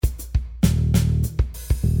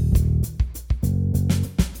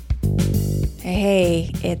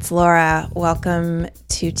Hey, it's Laura. Welcome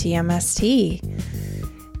to TMST.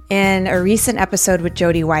 In a recent episode with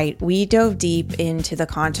Jody White, we dove deep into the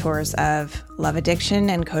contours of love addiction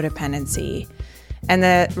and codependency. And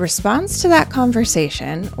the response to that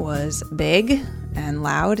conversation was big and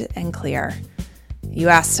loud and clear. You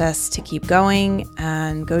asked us to keep going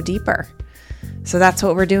and go deeper. So that's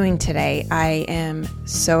what we're doing today. I am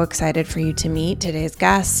so excited for you to meet today's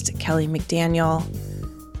guest, Kelly McDaniel.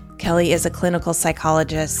 Kelly is a clinical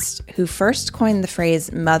psychologist who first coined the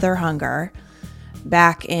phrase mother hunger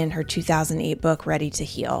back in her 2008 book, Ready to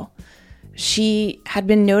Heal. She had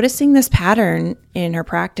been noticing this pattern in her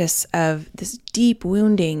practice of this deep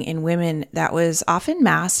wounding in women that was often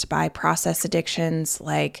masked by process addictions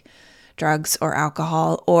like drugs or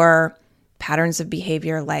alcohol, or patterns of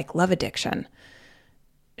behavior like love addiction.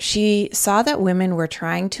 She saw that women were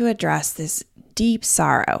trying to address this deep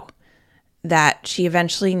sorrow that she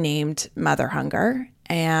eventually named Mother Hunger,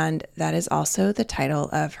 and that is also the title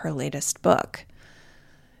of her latest book.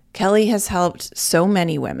 Kelly has helped so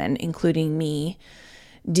many women, including me,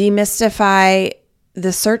 demystify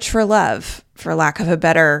the search for love, for lack of a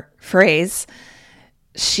better phrase.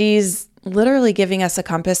 She's literally giving us a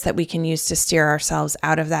compass that we can use to steer ourselves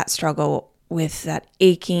out of that struggle with that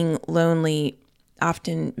aching, lonely,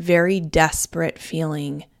 often very desperate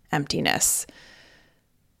feeling emptiness.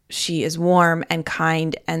 She is warm and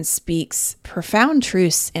kind and speaks profound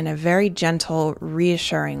truths in a very gentle,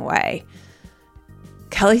 reassuring way.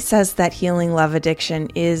 Kelly says that healing love addiction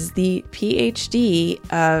is the PhD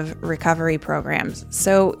of recovery programs.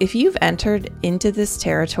 So if you've entered into this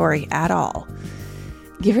territory at all,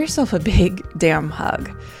 give yourself a big damn hug.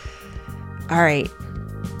 All right.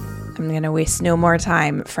 I'm going to waste no more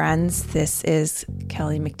time, friends. This is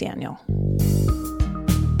Kelly McDaniel.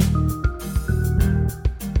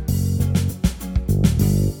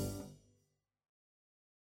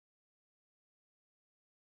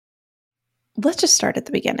 Let's just start at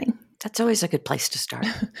the beginning. That's always a good place to start.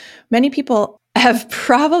 Many people have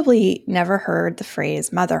probably never heard the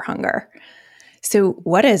phrase mother hunger. So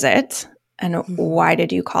what is it, and why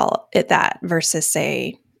did you call it that versus,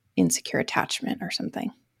 say, insecure attachment or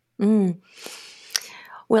something?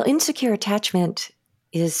 Well, insecure attachment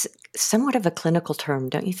is somewhat of a clinical term,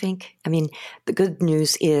 don't you think? I mean, the good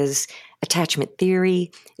news is attachment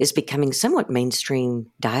theory is becoming somewhat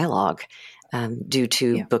mainstream dialogue due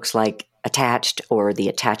to books like Attached or The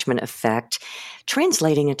Attachment Effect,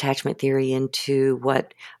 translating attachment theory into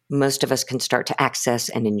what most of us can start to access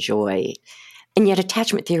and enjoy. And yet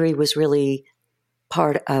attachment theory was really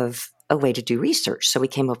part of a way to do research. So we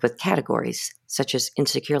came up with categories such as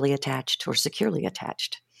insecurely attached or securely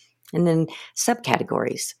attached. And then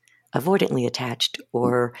subcategories, avoidantly attached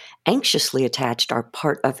or anxiously attached, are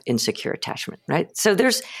part of insecure attachment, right? So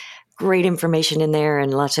there's great information in there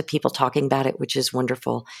and lots of people talking about it, which is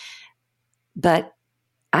wonderful. But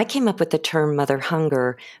I came up with the term mother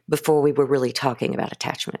hunger before we were really talking about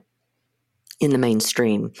attachment in the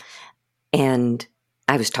mainstream. And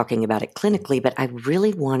I was talking about it clinically, but I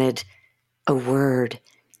really wanted a word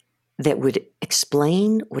that would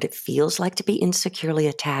explain what it feels like to be insecurely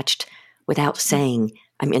attached without saying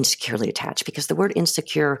I'm insecurely attached, because the word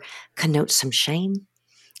insecure connotes some shame,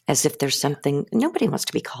 as if there's something. Nobody wants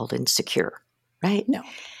to be called insecure, right? No.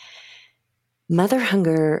 Mother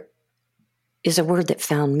hunger is a word that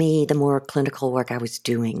found me the more clinical work I was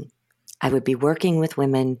doing. I would be working with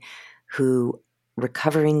women who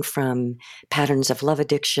recovering from patterns of love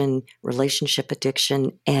addiction, relationship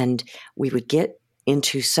addiction, and we would get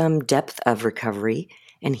into some depth of recovery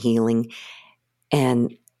and healing.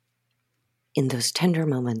 And in those tender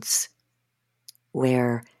moments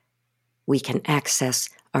where we can access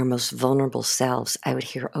our most vulnerable selves, I would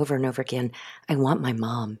hear over and over again, I want my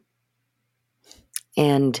mom.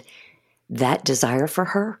 And that desire for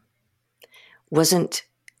her wasn't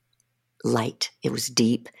light. It was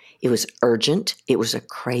deep. It was urgent. It was a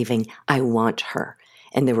craving. I want her.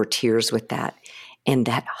 And there were tears with that. And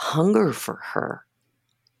that hunger for her,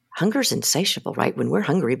 hunger's insatiable, right? When we're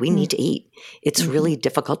hungry, we need to eat. It's really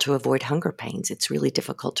difficult to avoid hunger pains. It's really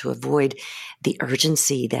difficult to avoid the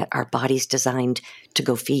urgency that our body's designed to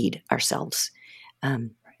go feed ourselves.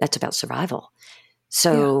 That's about survival.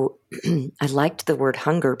 So I liked the word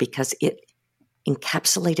hunger because it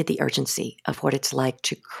encapsulated the urgency of what it's like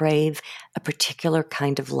to crave a particular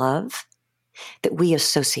kind of love that we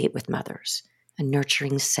associate with mothers, a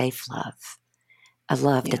nurturing, safe love, a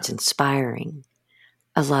love that's inspiring,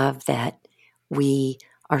 a love that we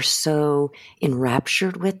are so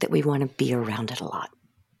enraptured with that we want to be around it a lot.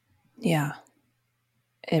 Yeah,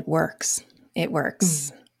 it works. It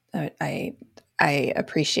works. I I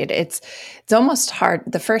appreciate it. It's almost hard.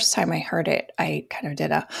 The first time I heard it, I kind of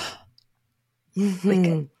did a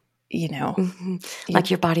like, like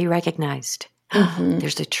your body recognized.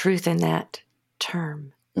 There's a truth in that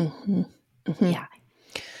term. Yeah.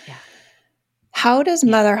 How does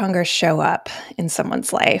mother hunger show up in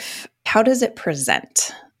someone's life? How does it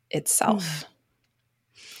present itself?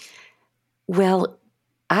 Well,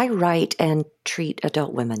 I write and treat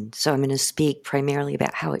adult women, so I'm going to speak primarily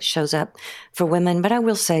about how it shows up for women, but I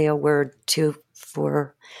will say a word too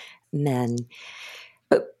for men.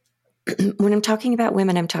 But when I'm talking about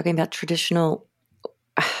women, I'm talking about traditional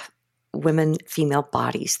women, female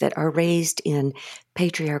bodies that are raised in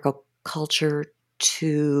patriarchal culture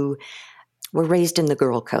we're raised in the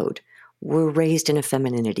girl code. We're raised in a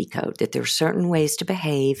femininity code, that there are certain ways to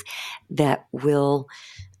behave that will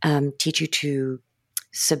teach you to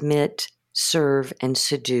submit, serve, and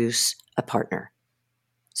seduce a partner.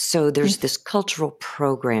 So there's this cultural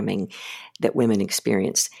programming that women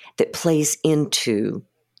experience that plays into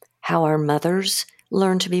how our mothers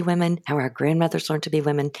learn to be women, how our grandmothers learn to be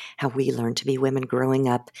women, how we learn to be women growing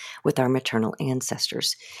up with our maternal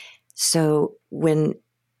ancestors. So when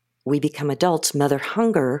we become adults, mother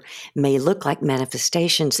hunger may look like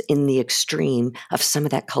manifestations in the extreme of some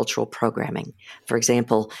of that cultural programming. For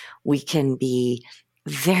example, we can be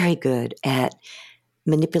very good at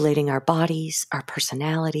manipulating our bodies, our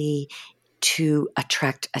personality to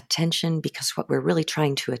attract attention, because what we're really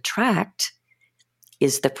trying to attract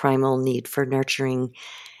is the primal need for nurturing,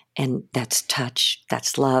 and that's touch,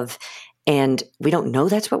 that's love. And we don't know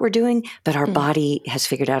that's what we're doing, but our body has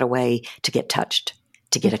figured out a way to get touched,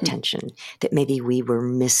 to get attention that maybe we were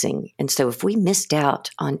missing. And so if we missed out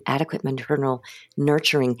on adequate maternal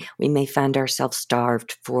nurturing, we may find ourselves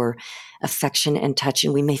starved for affection and touch,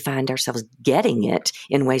 and we may find ourselves getting it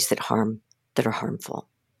in ways that are harmful.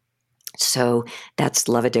 So that's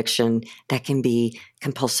love addiction. That can be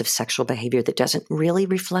compulsive sexual behavior that doesn't really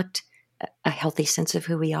reflect a healthy sense of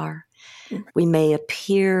who we are. We may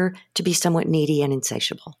appear to be somewhat needy and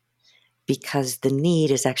insatiable, because the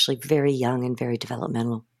need is actually very young and very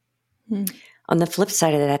developmental. On the flip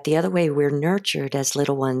side of that, the other way we're nurtured as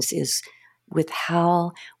little ones is with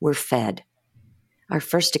how we're fed. Our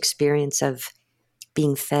first experience of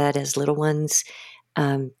being fed as little ones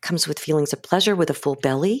comes with feelings of pleasure with a full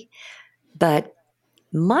belly, but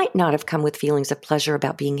might not have come with feelings of pleasure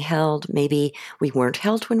about being held. Maybe we weren't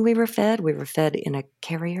held when we were fed. We were fed in a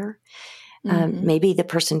carrier. Maybe the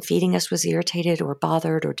person feeding us was irritated or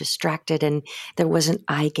bothered or distracted, and there wasn't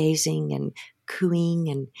eye gazing and cooing.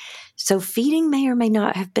 And so feeding may or may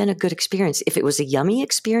not have been a good experience. If it was a yummy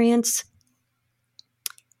experience,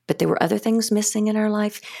 but there were other things missing in our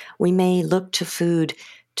life, we may look to food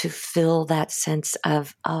to fill that sense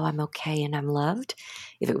of, oh, I'm okay and I'm loved.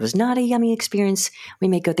 If it was not a yummy experience, we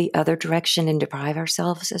may go the other direction and deprive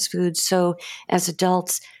ourselves as food. So as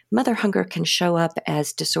adults, mother hunger can show up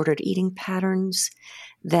as disordered eating patterns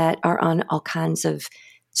that are on all kinds of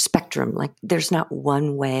spectrum. Like there's not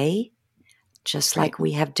one way, just like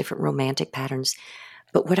we have different romantic patterns.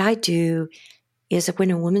 But what I do is that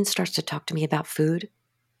when a woman starts to talk to me about food,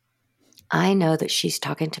 I know that she's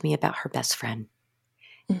talking to me about her best friend.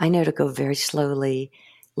 I know to go very slowly,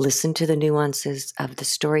 listen to the nuances of the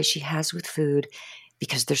story she has with food,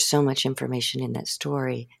 because there's so much information in that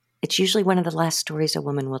story. It's usually one of the last stories a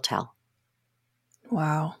woman will tell.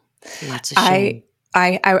 Wow. Lots of shame.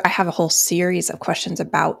 I have a whole series of questions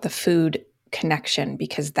about the food connection,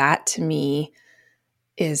 because that to me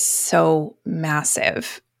is so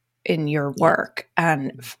massive in your work.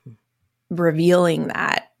 And revealing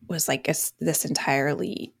that was like this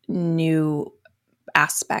entirely new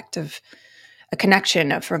aspect of a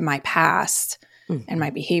connection from my past and my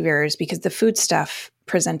behaviors, because the food stuff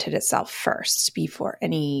presented itself first before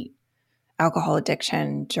any alcohol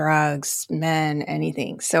addiction, drugs, men,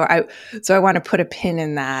 anything. So I want to put a pin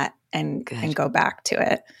in that and go back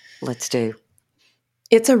to it. Let's do.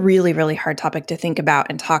 It's a really, really hard topic to think about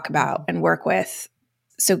and talk about and work with.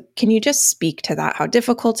 So can you just speak to that, how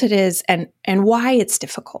difficult it is and why it's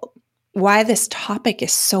difficult? Why this topic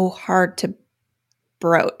is so hard to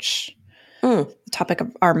broach? The topic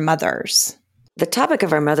of our mothers. The topic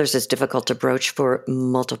of our mothers is difficult to broach for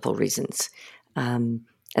multiple reasons.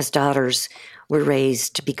 As daughters, we're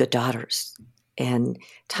raised to be good daughters. And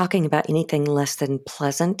talking about anything less than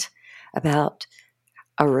pleasant about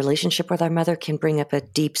our relationship with our mother can bring up a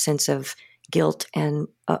deep sense of guilt and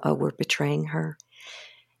we're betraying her.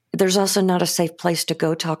 There's also not a safe place to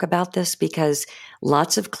go talk about this, because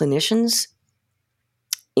lots of clinicians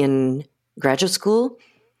in graduate school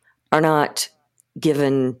are not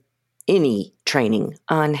given any training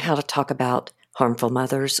on how to talk about harmful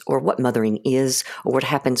mothers or what mothering is or what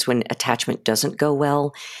happens when attachment doesn't go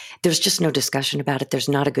well. There's just no discussion about it. There's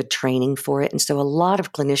not a good training for it. And so a lot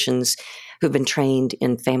of clinicians who've been trained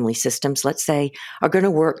in family systems, let's say, are going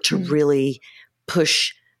to work to really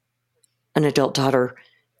push an adult daughter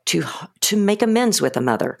to make amends with a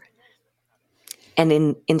mother.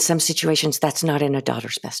 And in some situations, that's not in a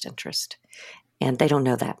daughter's best interest. And they don't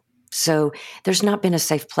know that. So there's not been a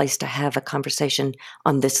safe place to have a conversation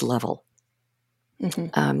on this level.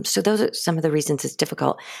 Mm-hmm. So those are some of the reasons it's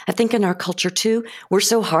difficult. I think in our culture too, we're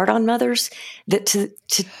so hard on mothers that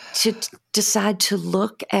to decide to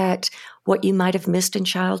look at what you might have missed in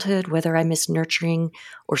childhood, whether I missed nurturing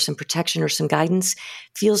or some protection or some guidance,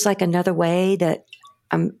 feels like another way that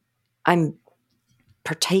I'm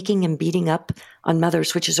partaking and beating up on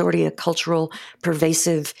mothers, which is already a cultural,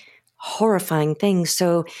 pervasive, horrifying thing.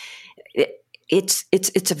 So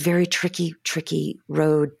it's a very tricky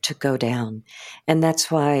road to go down. And that's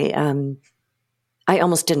why I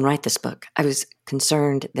almost didn't write this book. I was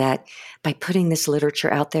concerned that by putting this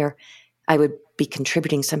literature out there, I would be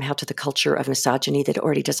contributing somehow to the culture of misogyny that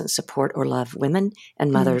already doesn't support or love women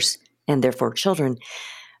and mothers and therefore children.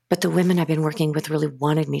 But the women I've been working with really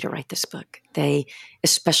wanted me to write this book. They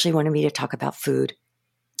especially wanted me to talk about food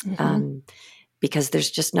because there's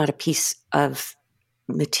just not a piece of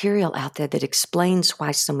material out there that explains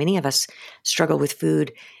why so many of us struggle with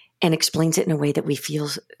food and explains it in a way that we feel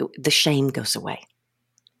the shame goes away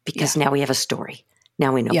because now we have a story.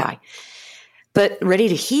 Now we know why. But Ready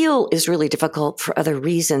to Heal is really difficult for other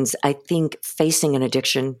reasons. I think facing an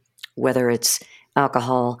addiction, whether it's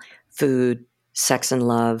alcohol, food, sex and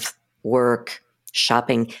love, work,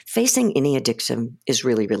 shopping, facing any addiction is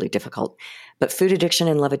really, really difficult. But food addiction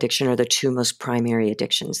and love addiction are the two most primary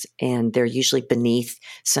addictions, and they're usually beneath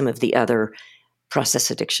some of the other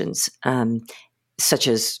process addictions, such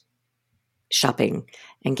as shopping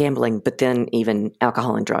and gambling, but then even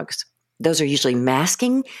alcohol and drugs. Those are usually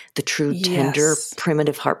masking the true, tender,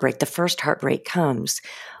 primitive heartbreak. The first heartbreak comes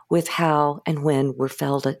with how and when we're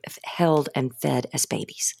held and fed as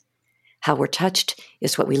babies. How we're touched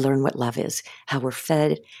is what we learn what love is. How we're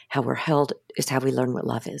fed, how we're held is how we learn what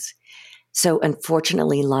love is. So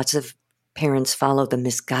unfortunately, lots of parents follow the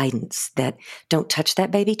misguidance that don't touch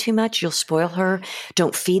that baby too much. You'll spoil her.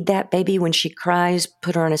 Don't feed that baby when she cries.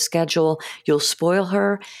 Put her on a schedule. You'll spoil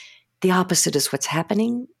her. The opposite is what's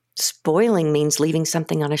happening. Spoiling means leaving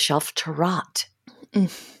something on a shelf to rot.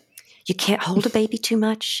 You can't hold a baby too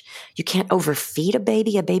much. You can't overfeed a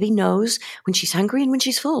baby. A baby knows when she's hungry and when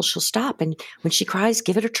she's full, she'll stop. And when she cries,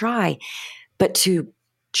 give it a try. But to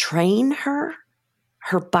train her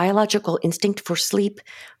biological instinct for sleep,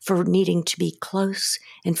 for needing to be close,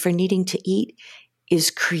 and for needing to eat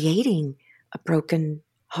is creating a broken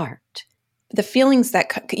heart. The feelings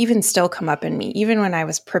that even still come up in me, even when I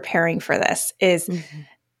was preparing for this, is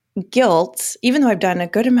guilt. Even though I've done a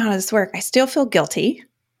good amount of this work, I still feel guilty.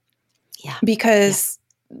 Yeah. Because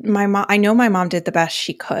I know my mom did the best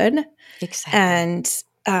she could. Exactly.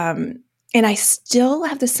 And I still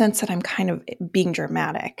have the sense that I'm kind of being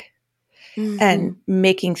dramatic and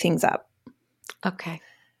making things up. Okay.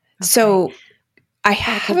 So I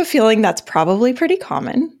have a feeling that's probably pretty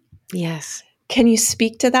common. Yes. Can you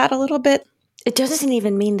speak to that a little bit? It doesn't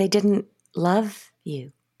even mean they didn't love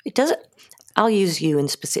you. It doesn't. I'll use you in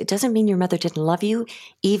specific. It doesn't mean your mother didn't love you,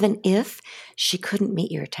 even if she couldn't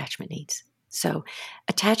meet your attachment needs. So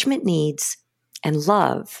attachment needs and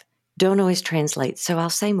love don't always translate. So I'll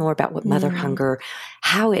say more about what mother hunger,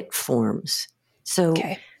 how it forms. So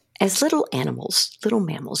as little animals, little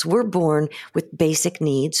mammals, we're born with basic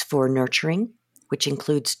needs for nurturing, which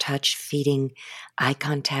includes touch, feeding, eye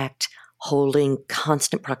contact, holding,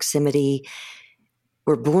 constant proximity.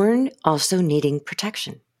 We're born also needing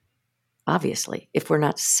protection. Obviously, if we're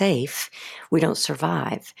not safe, we don't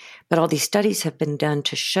survive. But all these studies have been done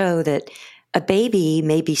to show that a baby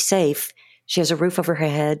may be safe. She has a roof over her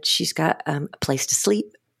head. She's got a place to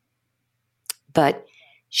sleep. But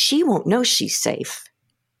she won't know she's safe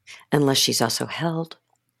unless she's also held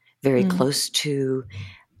very close to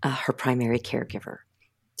her primary caregiver.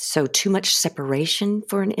 So too much separation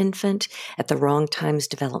for an infant at the wrong times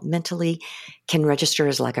developmentally can register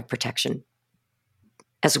as lack of protection,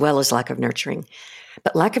 as well as lack of nurturing.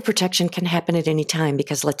 But lack of protection can happen at any time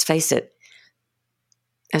because let's face it,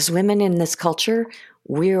 as women in this culture,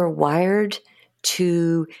 we're wired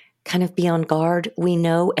to kind of be on guard. We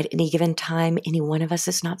know at any given time, any one of us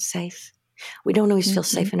is not safe. We don't always feel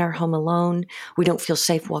safe in our home alone. We don't feel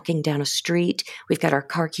safe walking down a street. We've got our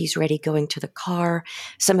car keys ready going to the car.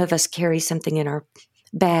 Some of us carry something in our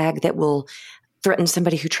bag that will threaten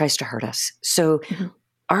somebody who tries to hurt us. So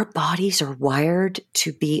our bodies are wired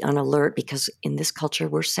to be on alert because in this culture,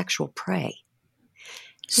 we're sexual prey.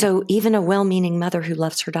 So even a well-meaning mother who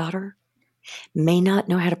loves her daughter may not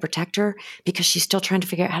know how to protect her because she's still trying to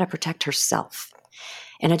figure out how to protect herself.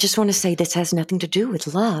 And I just want to say this has nothing to do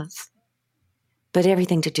with love, but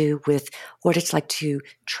everything to do with what it's like to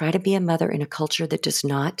try to be a mother in a culture that does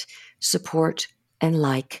not support and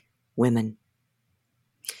like women.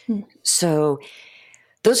 So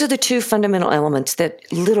those are the two fundamental elements that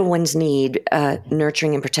little ones need,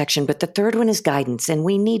 nurturing and protection. But the third one is guidance. And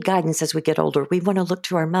we need guidance as we get older. We want to look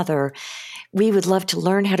to our mother. We would love to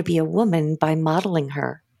learn how to be a woman by modeling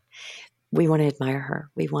her. We want to admire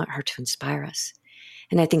her. We want her to inspire us.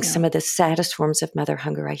 And I think some of the saddest forms of mother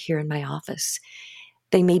hunger I hear in my office,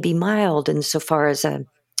 they may be mild insofar as a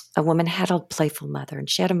woman had a playful mother and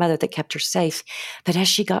she had a mother that kept her safe. But as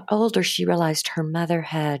she got older, she realized her mother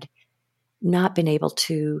had not been able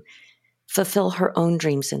to fulfill her own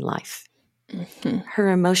dreams in life. Mm-hmm. Her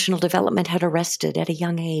emotional development had arrested at a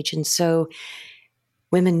young age. And so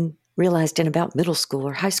women realized in about middle school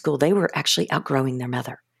or high school, they were actually outgrowing their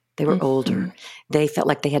mother. They were older. They felt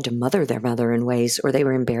like they had to mother their mother in ways, or they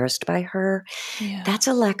were embarrassed by her. Yeah. That's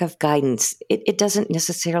a lack of guidance. It doesn't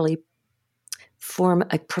necessarily form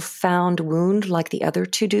a profound wound like the other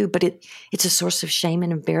two do, but it's a source of shame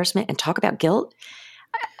and embarrassment. And talk about guilt.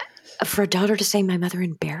 For a daughter to say, my mother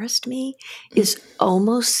embarrassed me, is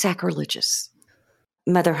almost sacrilegious.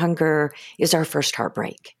 Mother hunger is our first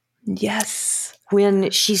heartbreak. Yes.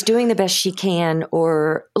 When she's doing the best she can,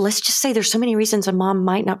 or let's just say there's so many reasons a mom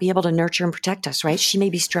might not be able to nurture and protect us, right? She may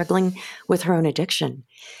be struggling with her own addiction.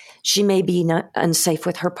 She may be unsafe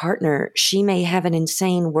with her partner. She may have an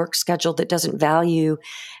insane work schedule that doesn't value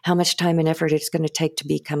how much time and effort it's going to take to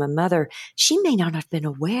become a mother. She may not have been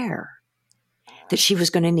aware that she was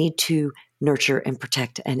going to need to nurture and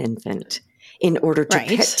protect an infant in order to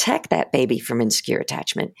protect that baby from insecure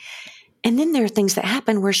attachment. And then there are things that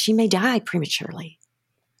happen where she may die prematurely.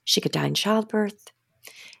 She could die in childbirth,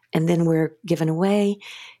 and then we're given away.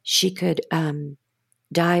 She could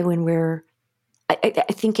die when I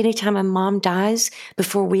think anytime a mom dies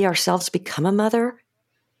before we ourselves become a mother,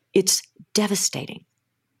 it's devastating.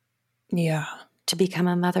 Yeah. To become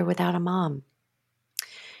a mother without a mom.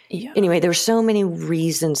 Yeah. Anyway, there's so many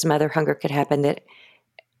reasons mother hunger could happen that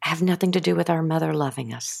have nothing to do with our mother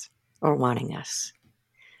loving us or wanting us.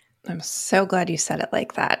 I'm so glad you said it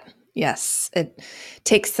like that. Yes, it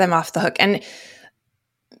takes them off the hook. And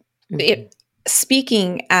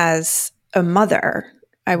speaking as a mother,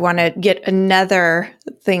 I want to get another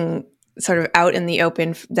thing sort of out in the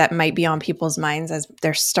open that might be on people's minds as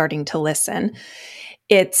they're starting to listen.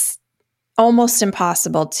 It's almost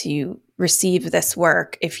impossible to receive this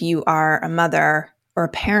work if you are a mother or a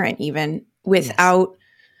parent even without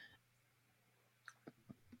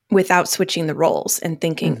switching the roles and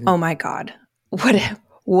thinking, oh my God,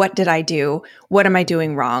 what did I do? What am I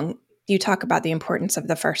doing wrong? You talk about the importance of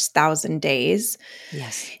the first 1,000 days.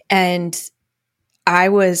 Yes. And I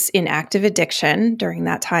was in active addiction during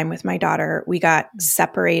that time with my daughter. We got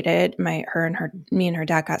separated. Me and her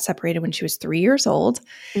dad got separated when she was 3 years old.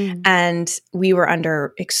 And we were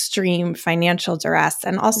under extreme financial duress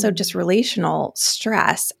and also just relational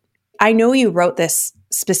stress. I know you wrote this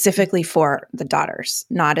specifically for the daughters,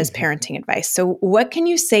 not as parenting advice. So what can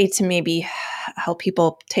you say to maybe help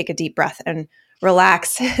people take a deep breath and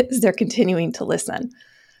relax as they're continuing to listen?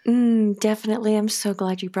 Definitely. I'm so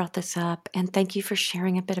glad you brought this up. And thank you for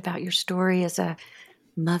sharing a bit about your story as a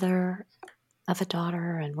mother of a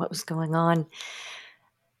daughter and what was going on.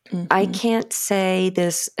 I can't say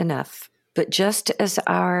this enough, but just as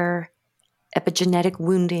our epigenetic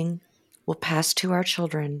wounding will pass to our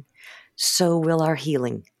children, so will our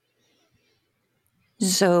healing.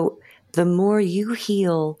 So the more you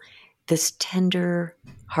heal this tender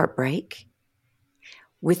heartbreak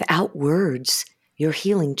without words, your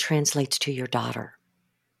healing translates to your daughter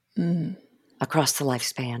across the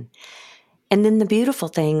lifespan. And then the beautiful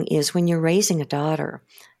thing is when you're raising a daughter,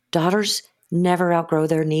 daughters never outgrow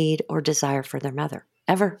their need or desire for their mother,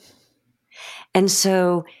 ever. And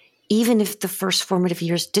so even if the first formative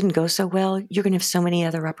years didn't go so well, you're going to have so many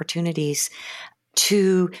other opportunities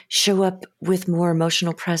to show up with more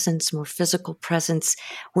emotional presence, more physical presence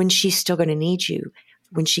when she's still going to need you,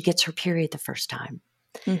 when she gets her period the first time.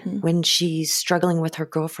 When she's struggling with her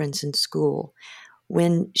girlfriends in school,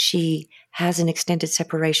 when she has an extended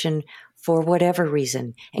separation for whatever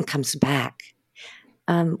reason and comes back,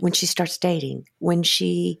 when she starts dating, when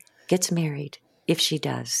she gets married, if she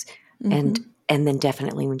does, and then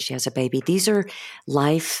definitely when she has a baby. These are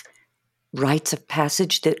life rites of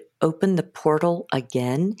passage that open the portal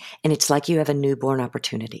again, and it's like you have a newborn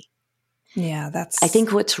opportunity. Yeah, I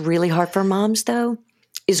think what's really hard for moms, though,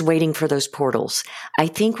 is waiting for those portals. I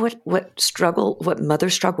think what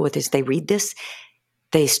mothers struggle with is they read this,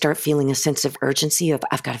 they start feeling a sense of urgency of,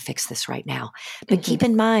 I've got to fix this right now. But keep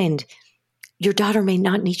in mind, your daughter may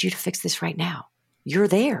not need you to fix this right now. You're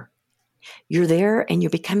there. You're there, and you're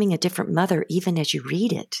becoming a different mother even as you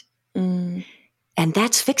read it. And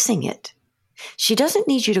that's fixing it. She doesn't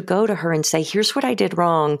need you to go to her and say, here's what I did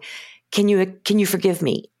wrong. Can you forgive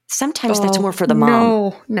me? Sometimes that's more for the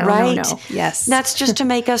mom. No. Yes. That's just to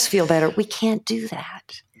make us feel better. We can't do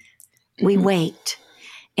that. We wait,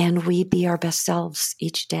 and we be our best selves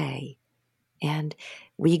each day. And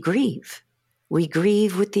we grieve. We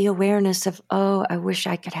grieve with the awareness of, oh, I wish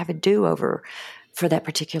I could have a do-over for that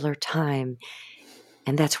particular time.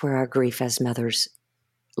 And that's where our grief as mothers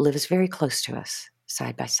lives very close to us,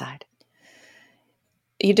 side by side.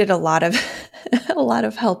 You did a lot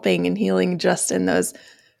of helping and healing just in those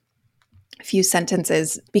few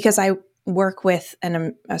sentences, because I work with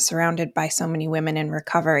and am surrounded by so many women in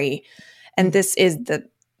recovery, and this is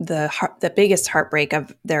the biggest heartbreak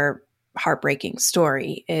of their heartbreaking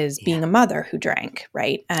story is being a mother who drank,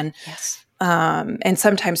 right? And and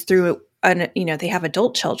sometimes through they have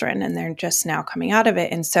adult children and they're just now coming out of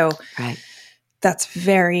it, and so that's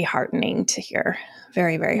very heartening to hear.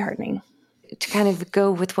 Very, very heartening. To kind of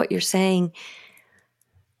go with what you're saying,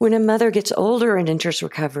 when a mother gets older and enters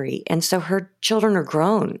recovery, and so her children are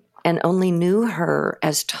grown and only knew her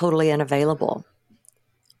as totally unavailable,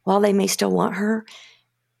 while they may still want her,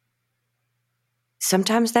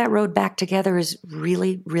 sometimes that road back together is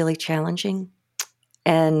really, really challenging.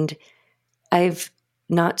 And I've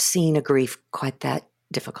not seen a grief quite that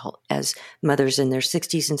difficult as mothers in their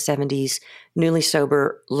 60s and 70s, newly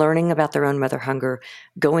sober, learning about their own mother hunger,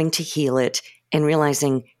 going to heal it, and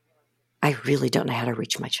realizing, I really don't know how to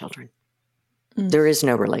reach my children. There is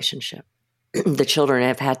no relationship. The children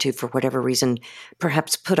have had to, for whatever reason,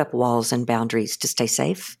 perhaps put up walls and boundaries to stay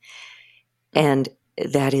safe. And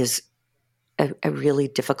that is a really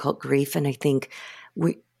difficult grief. And I think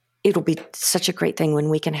it'll be such a great thing when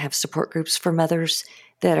we can have support groups for mothers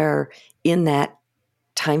that are in that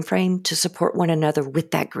time frame to support one another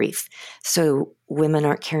with that grief. So women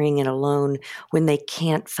aren't carrying it alone when they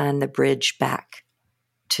can't find the bridge back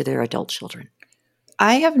to their adult children.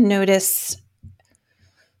 I have noticed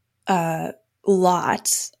a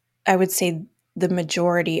lot, I would say the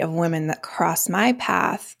majority of women that cross my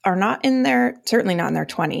path are certainly not in their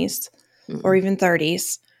 20s or even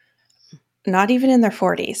 30s, not even in their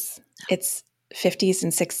 40s. It's 50s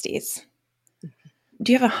and 60s.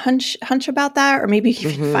 Do you have a hunch about that? Or maybe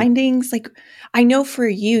findings? Like, I know for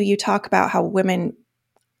you talk about how women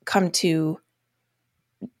come to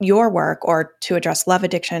your work or to address love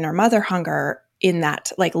addiction or mother hunger in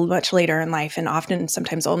that, like, much later in life, and often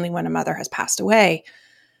sometimes only when a mother has passed away.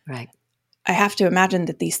 Right. I have to imagine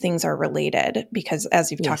that these things are related because, as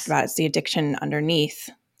you've talked about, it's the addiction underneath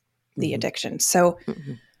the addiction. So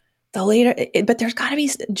the later, but there's got to be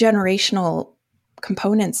generational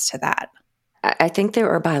components to that. I think there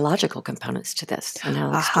are biological components to this, and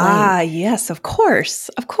I'll explain. Yes, of course.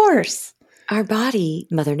 Of course. Our body,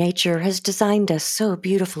 Mother Nature, has designed us so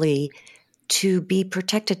beautifully to be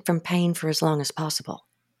protected from pain for as long as possible.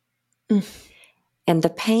 And the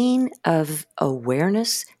pain of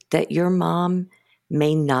awareness that your mom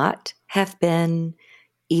may not have been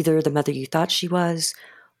either the mother you thought she was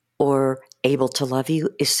or able to love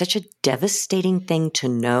you is such a devastating thing to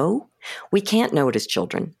know. We can't know it as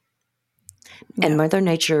children. And Mother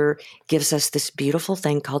Nature gives us this beautiful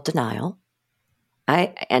thing called denial,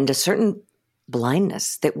 and a certain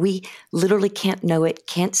blindness that we literally can't know it,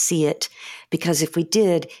 can't see it, because if we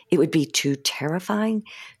did, it would be too terrifying.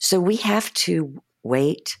 So we have to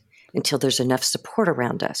wait until there's enough support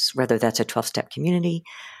around us, whether that's a 12-step community,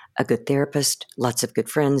 a good therapist, lots of good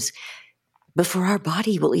friends, before our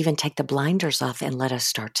body will even take the blinders off and let us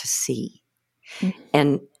start to see.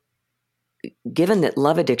 And given that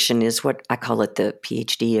love addiction is what I call it, the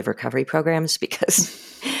PhD of recovery programs, because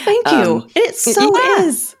thank you. It so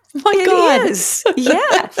is. My God. It is.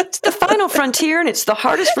 Yeah. It's the final frontier, and it's the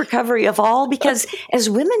hardest recovery of all, because as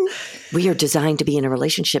women, we are designed to be in a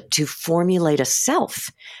relationship to formulate a self.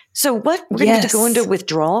 So we're going to go into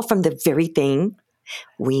withdrawal from the very thing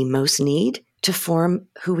we most need to form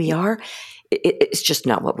who we are. It's just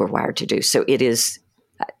not what we're wired to do. So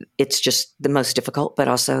it's just the most difficult, but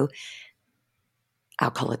also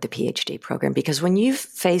I'll call it the PhD program, because when you've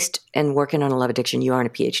faced and working on a love addiction, you are in a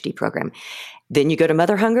PhD program. Then you go to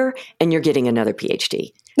Mother Hunger and you're getting another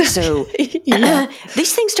PhD. So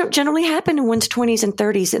these things don't generally happen in one's 20s and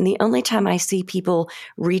 30s. And the only time I see people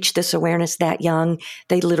reach this awareness that young,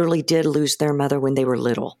 they literally did lose their mother when they were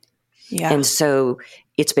little. Yeah. And so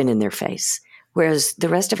it's been in their face. Whereas the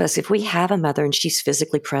rest of us, if we have a mother and she's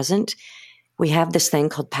physically present, we have this thing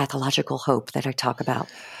called pathological hope that I talk about,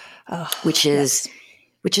 which is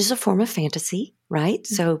a form of fantasy, right?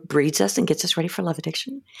 Mm-hmm. So breeds us and gets us ready for love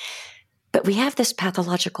addiction. But we have this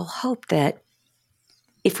pathological hope that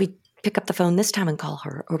if we pick up the phone this time and call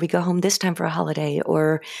her, or we go home this time for a holiday,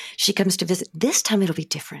 or she comes to visit, this time it'll be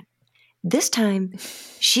different. This time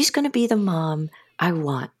she's going to be the mom I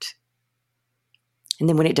want. And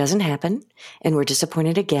then when it doesn't happen and we're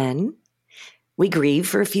disappointed again, we grieve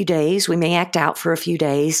for a few days. We may act out for a few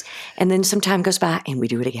days. And then some time goes by and we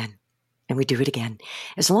do it again. And we do it again.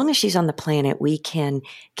 As long as she's on the planet, we can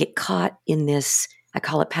get caught in this, I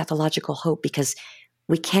call it pathological hope, because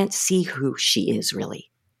we can't see who she is really.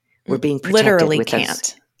 We're being protected. Literally with can't.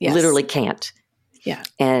 Us. Yes. Literally can't. Yeah.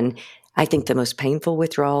 And I think the most painful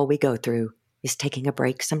withdrawal we go through is taking a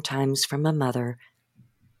break sometimes from a mother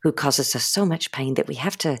who causes us so much pain that we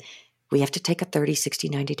have to take a 30, 60,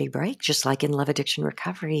 90-day break, just like in love addiction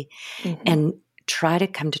recovery, and try to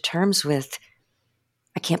come to terms with,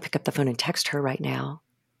 I can't pick up the phone and text her right now,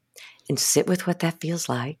 and sit with what that feels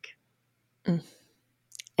like,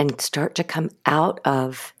 and start to come out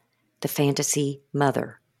of the fantasy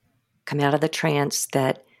mother, come out of the trance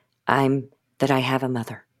that I have a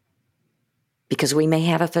mother. Because we may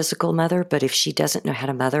have a physical mother, but if she doesn't know how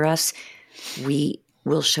to mother us, we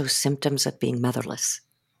will show symptoms of being motherless.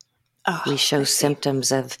 We show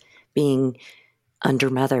symptoms of being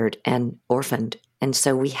undermothered and orphaned. And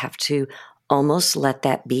so we have to almost let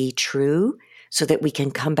that be true so that we can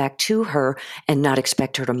come back to her and not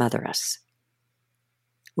expect her to mother us.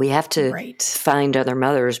 We have to find other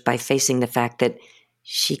mothers by facing the fact that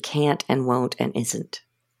she can't and won't and isn't.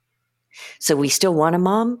 So we still want a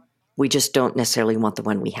mom. We just don't necessarily want the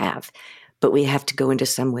one we have. But we have to go into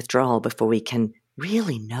some withdrawal before we can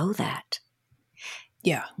really know that.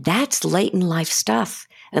 Yeah. That's late in life stuff,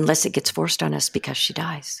 unless it gets forced on us because she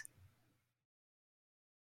dies.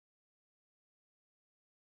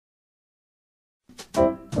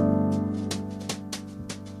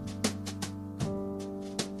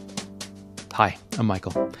 Hi, I'm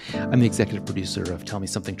Michael. I'm the executive producer of Tell Me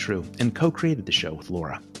Something True and co-created the show with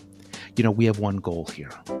Laura. You know, we have one goal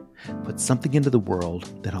here. Put something into the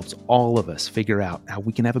world that helps all of us figure out how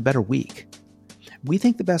we can have a better week. We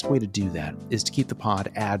think the best way to do that is to keep the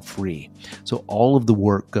pod ad-free, so all of the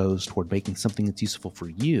work goes toward making something that's useful for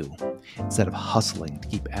you instead of hustling to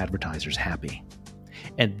keep advertisers happy.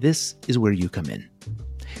 And this is where you come in.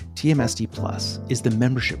 TMST Plus is the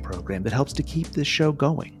membership program that helps to keep this show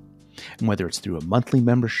going. And whether it's through a monthly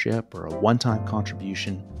membership or a one-time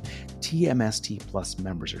contribution, TMST Plus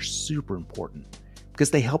members are super important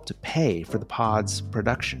because they help to pay for the pod's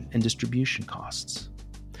production and distribution costs.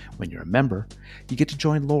 When you're a member, you get to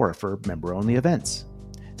join Laura for member-only events,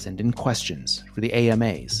 send in questions for the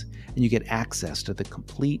AMAs, and you get access to the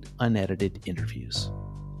complete unedited interviews.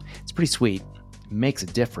 It's pretty sweet, it makes a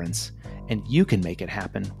difference, and you can make it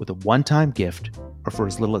happen with a one-time gift or for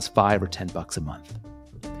as little as $5 or $10 a month.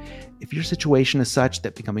 If your situation is such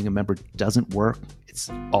that becoming a member doesn't work, it's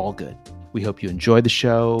all good. We hope you enjoy the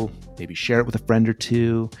show, maybe share it with a friend or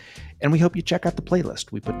two, and we hope you check out the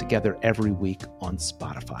playlist we put together every week on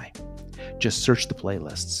Spotify. Just search the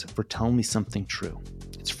playlists for Tell Me Something True.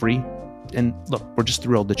 It's free, and look, we're just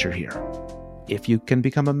thrilled that you're here. If you can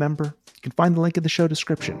become a member, you can find the link in the show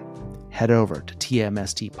description. Head over to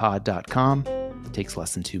tmstpod.com. It takes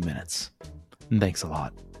less than 2 minutes. And thanks a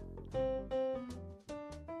lot.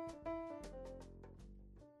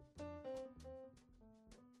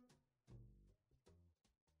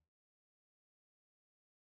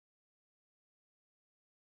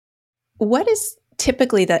 What is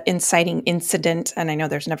typically the inciting incident? And I know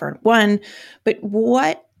there's never one, but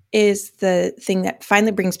what is the thing that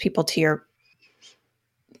finally brings people to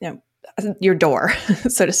your door,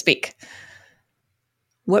 so to speak?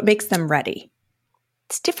 What makes them ready?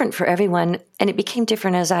 It's different for everyone, and it became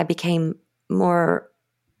different as I became more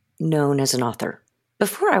known as an author.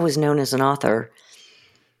 Before I was known as an author,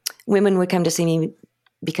 women would come to see me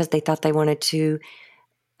because they thought they wanted to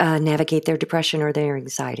navigate their depression or their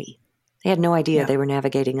anxiety. They had no idea they were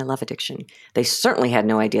navigating a love addiction. They certainly had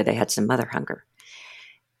no idea they had some mother hunger.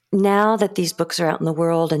 Now that these books are out in the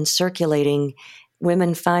world and circulating,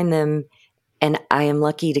 women find them And I am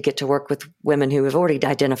lucky to get to work with women who have already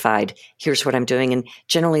identified, here's what I'm doing. And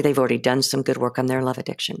generally, they've already done some good work on their love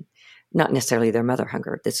addiction, not necessarily their mother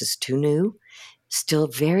hunger. This is too new, still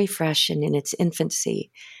very fresh and in its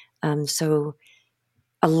infancy. So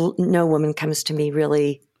no woman comes to me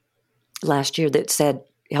really last year that said,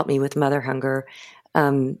 help me with mother hunger.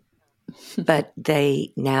 But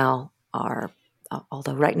they now are,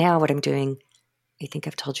 although right now what I'm doing, I think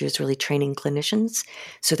I've told you, is really training clinicians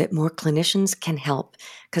so that more clinicians can help.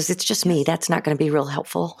 Because it's just me. That's not going to be real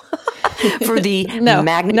helpful for the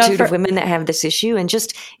magnitude of women that have this issue. And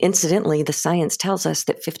just incidentally, the science tells us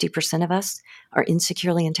that 50% of us are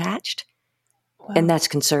insecurely attached. Wow. And that's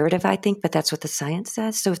conservative, I think, but that's what the science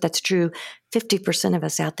says. So if that's true, 50% of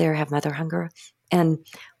us out there have mother hunger. And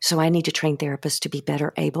so I need to train therapists to be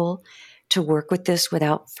better able to work with this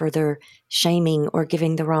without further shaming or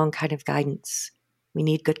giving the wrong kind of guidance. We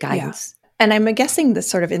need good guidance. Yeah. And I'm guessing the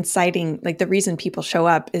sort of inciting, like the reason people show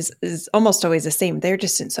up is almost always the same. They're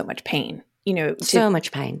just in so much pain, so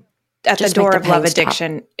much pain. At just the door of love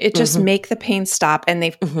addiction. It just make the pain stop. And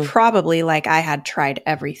they've probably, like I had, tried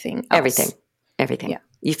everything else. Everything. Yeah.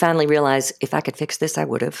 You finally realize, if I could fix this, I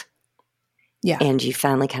would have. Yeah. And you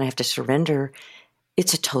finally kind of have to surrender.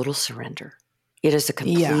 It's a total surrender. It is a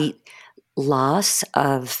complete loss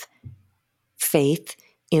of faith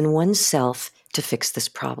in oneself to fix this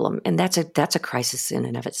problem. And that's a crisis in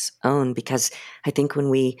and of its own, because I think when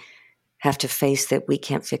we have to face that we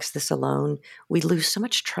can't fix this alone, we lose so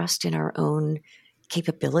much trust in our own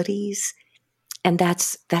capabilities. And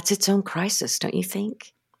that's its own crisis, don't you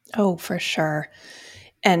think? Oh, for sure.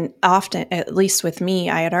 And often, at least with me,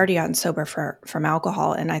 I had already gotten sober from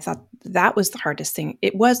alcohol, and I thought that was the hardest thing.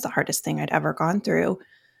 It was the hardest thing I'd ever gone through.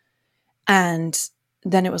 And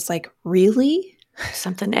then it was like, really?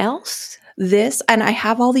 Something else? This, and I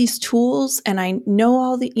have all these tools, and I know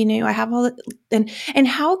all the, I have all the, and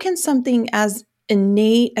how can something as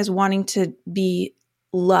innate as wanting to be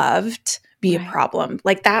loved be a problem?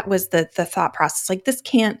 Like, that was the thought process. Like, this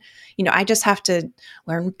can't, I just have to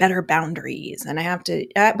learn better boundaries, and I have to,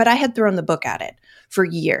 but I had thrown the book at it for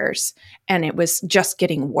years, and it was just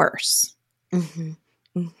getting worse. Mm-hmm.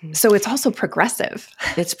 Mm-hmm. So it's also progressive.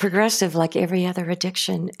 It's progressive, like every other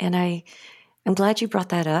addiction. And I'm glad you brought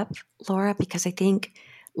that up, Laura, because I think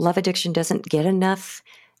love addiction doesn't get enough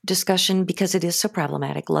discussion because it is so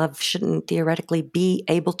problematic. Love shouldn't theoretically be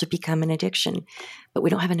able to become an addiction, but we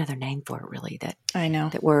don't have another name for it really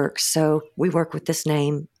that works. So we work with this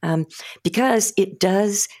name because it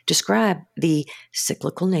does describe the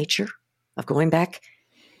cyclical nature of going back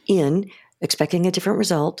in, expecting a different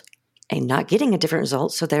result, and not getting a different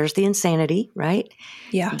result. So there's the insanity, right?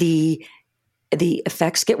 Yeah. The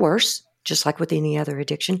effects get worse. Just like with any other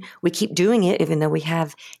addiction. We keep doing it even though we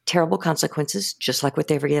have terrible consequences, just like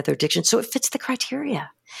with every other addiction. So it fits the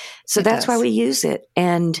criteria. So that's why we use it.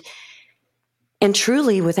 And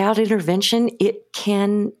truly, without intervention, it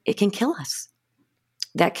can kill us.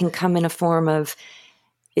 That can come in a form of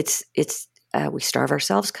we starve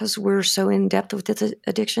ourselves because we're so in depth with this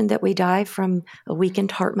addiction that we die from a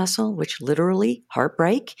weakened heart muscle, which literally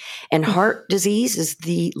heartbreak. And heart disease is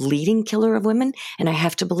the leading killer of women. And I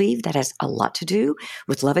have to believe that has a lot to do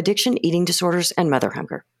with love addiction, eating disorders, and mother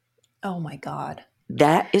hunger. Oh my God.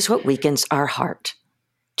 That is what weakens our heart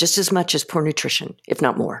just as much as poor nutrition, if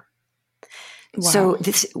not more. Wow. So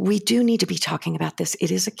we do need to be talking about this.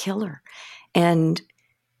 It is a killer. And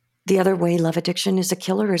the other way love addiction is a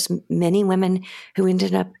killer is many women who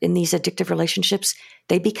ended up in these addictive relationships,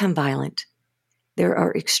 they become violent. There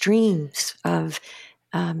are extremes of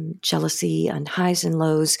jealousy and highs and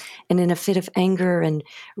lows. And in a fit of anger and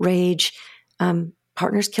rage,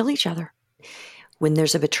 partners kill each other. When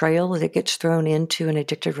there's a betrayal that gets thrown into an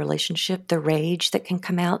addictive relationship, the rage that can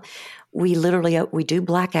come out, we do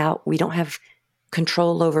black out. We don't have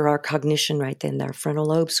control over our cognition right then, our frontal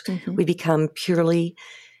lobes. Mm-hmm. We become purely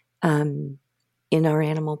in our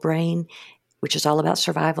animal brain, which is all about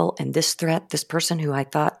survival. And this threat, this person who I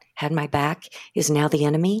thought had my back is now the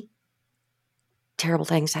enemy. Terrible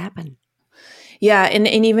things happen. Yeah. And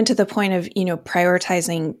even to the point of,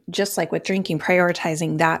 prioritizing, just like with drinking,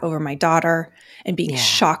 prioritizing that over my daughter and being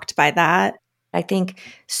shocked by that. I think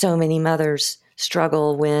so many mothers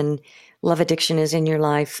struggle when love addiction is in your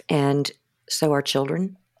life, and so are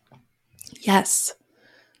children. Yes.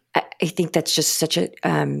 I think that's just such a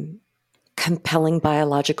compelling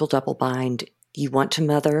biological double bind. You want to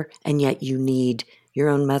mother, and yet you need your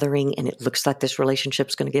own mothering, and it looks like this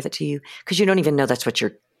relationship's going to give it to you because you don't even know that's what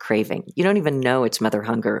you're craving. You don't even know it's mother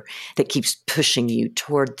hunger that keeps pushing you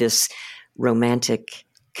toward this romantic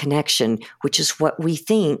connection, which is what we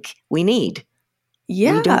think we need.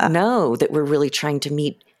 Yeah. We don't know that we're really trying to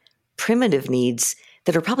meet primitive needs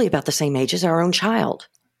that are probably about the same age as our own child.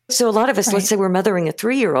 So a lot of us, let's say we're mothering a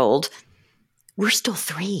 3-year-old, we're still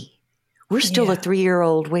 3. We're still a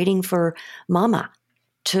 3-year-old waiting for mama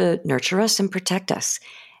to nurture us and protect us.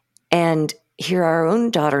 And here our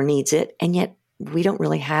own daughter needs it, and yet we don't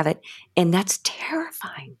really have it. And that's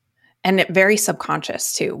terrifying. And very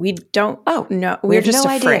subconscious too. We don't know. We We're just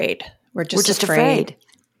no afraid. idea. We're just afraid.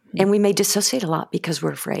 And we may dissociate a lot because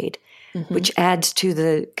we're afraid, which adds to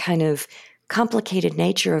the kind of complicated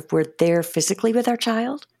nature of we're there physically with our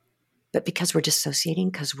child, but because we're dissociating,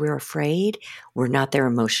 because we're afraid, we're not there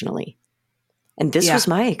emotionally. And this was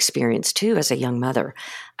my experience too as a young mother.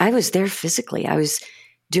 I was there physically. I was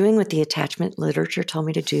doing what the attachment literature told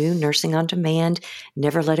me to do, nursing on demand,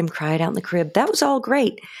 never let him cry it out in the crib. That was all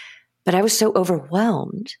great. But I was so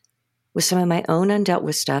overwhelmed with some of my own undealt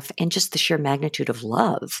with stuff and just the sheer magnitude of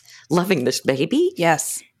loving this baby.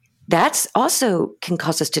 Yes. That's also can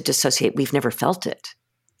cause us to dissociate. We've never felt it.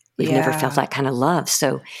 We've never felt that kind of love.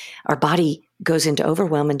 So our body goes into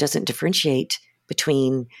overwhelm and doesn't differentiate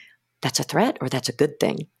between that's a threat or that's a good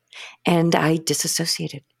thing. And I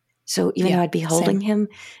disassociated. So even though I'd be holding him,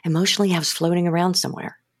 emotionally I was floating around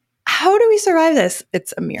somewhere. How do we survive this?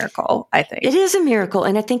 It's a miracle, I think. It is a miracle.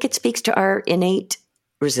 And I think it speaks to our innate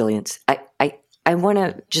resilience. I want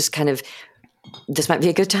to just kind of, this might be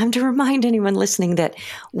a good time to remind anyone listening that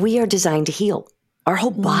we are designed to heal. Our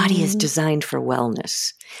whole body is designed for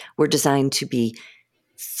wellness. We're designed to be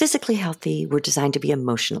physically healthy. We're designed to be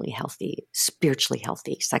emotionally healthy, spiritually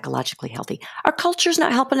healthy, psychologically healthy. Our culture's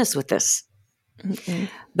not helping us with this.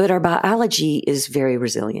 But our biology is very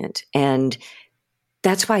resilient. And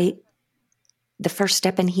that's why the first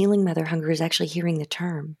step in healing mother hunger is actually hearing the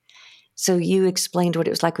term. So you explained what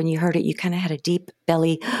it was like when you heard it. You kind of had a deep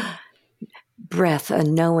belly breath, a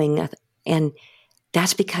knowing. And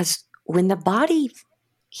that's because when the brain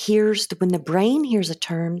hears a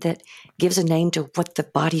term that gives a name to what the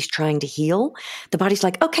body's trying to heal, the body's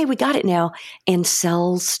like, okay, we got it now. And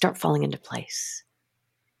cells start falling into place.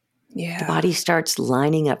 Yeah. The body starts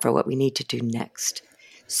lining up for what we need to do next.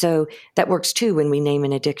 So that works too when we name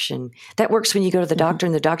an addiction. That works when you go to the doctor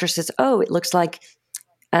and the doctor says, oh, it looks like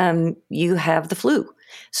you have the flu.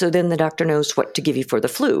 So then the doctor knows what to give you for the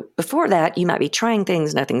flu. Before that, you might be trying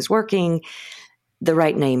things, nothing's working. The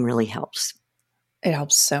right name really helps. It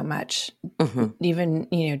helps so much. Even,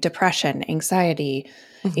 depression, anxiety,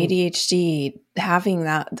 ADHD, having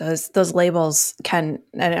those labels I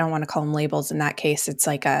don't want to call them labels in that case. It's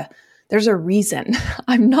like there's a reason.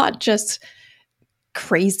 I'm not just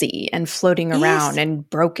crazy and floating around and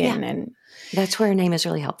broken. And that's where a name is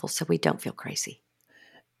really helpful. So we don't feel crazy.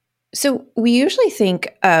 So we usually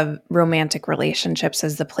think of romantic relationships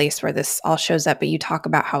as the place where this all shows up, but you talk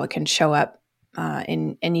about how it can show up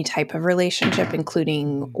in any type of relationship,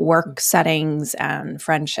 including work settings and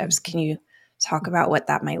friendships. Can you talk about what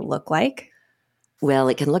that might look like? Well,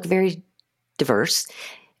 it can look very diverse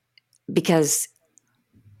because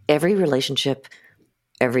every relationship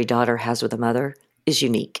every daughter has with a mother is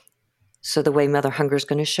unique. So the way mother hunger is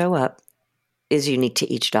going to show up is unique to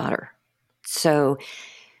each daughter. So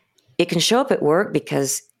it can show up at work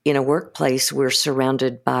because in a workplace, we're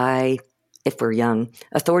surrounded by, if we're young,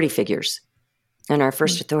 authority figures. And our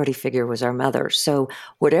first authority figure was our mother. So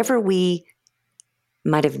whatever we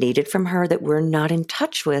might have needed from her that we're not in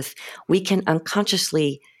touch with, we can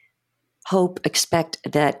unconsciously expect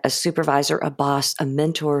that a supervisor, a boss, a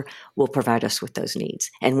mentor will provide us with those needs.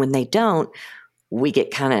 And when they don't, we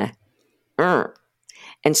get kind of,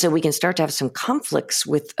 And so we can start to have some conflicts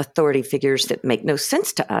with authority figures that make no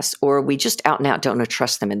sense to us, or we just out and out don't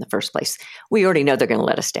trust them in the first place. We already know they're going to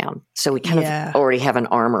let us down. So we kind of already have an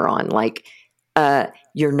armor on, like,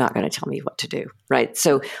 you're not going to tell me what to do, right?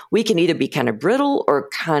 So we can either be kind of brittle or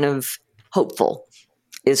kind of hopeful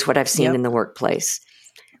is what I've seen in the workplace.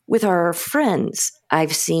 With our friends,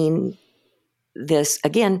 I've seen this,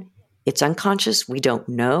 again, it's unconscious. We don't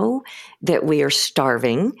know that we are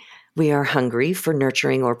starving. We are hungry for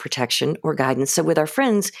nurturing or protection or guidance. So with our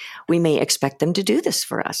friends, we may expect them to do this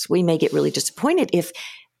for us. We may get really disappointed if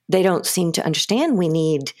they don't seem to understand we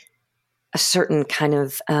need a certain kind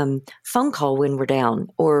of phone call when we're down,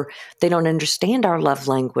 or they don't understand our love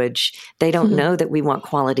language. They don't know that we want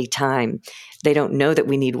quality time. They don't know that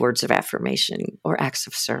we need words of affirmation or acts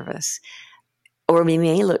of service. Or we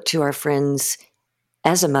may look to our friends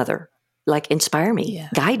as a mother, like, inspire me,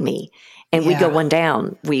 guide me. And we go one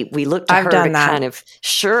down. We look to her to kind of,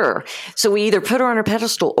 sure. So we either put her on a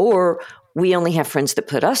pedestal, or we only have friends that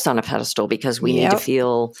put us on a pedestal because we need to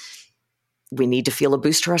feel we need to feel a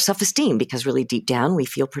boost to our self-esteem because really deep down we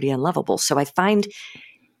feel pretty unlovable. So I find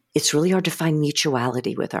it's really hard to find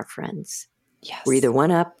mutuality with our friends. Yes. We're either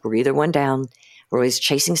one up, we're either one down. We're always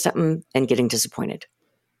chasing something and getting disappointed.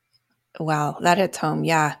 Wow, that hits home.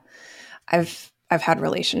 Yeah. I've had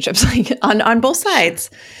relationships like on both sides.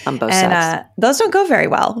 On both sides. Those don't go very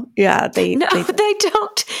well. Yeah. They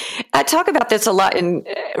don't. I talk about this a lot in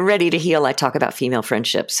Ready to Heal. I talk about female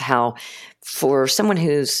friendships, how for someone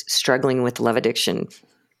who's struggling with love addiction,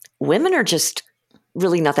 women are just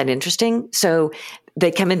really not that interesting. So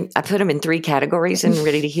they come in, I put them in 3 categories in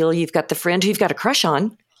Ready to Heal. You've got the friend who you've got a crush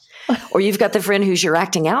on, or you've got the friend who's your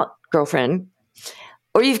acting out girlfriend,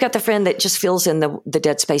 or you've got the friend that just fills in the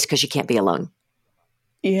dead space because you can't be alone.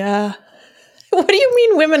 Yeah. What do you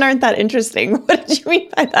mean women aren't that interesting? What did you mean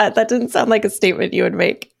by that? That doesn't sound like a statement you would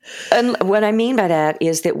make. And what I mean by that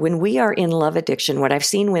is that when we are in love addiction, what I've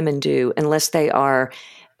seen women do, unless they are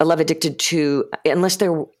unless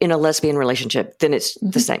they're in a lesbian relationship, then it's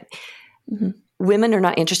the same. Mm-hmm. Women are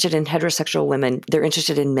not interested in heterosexual women. They're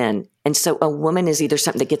interested in men. And so a woman is either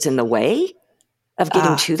something that gets in the way of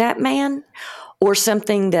getting to that man, or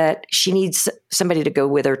something that she needs somebody to go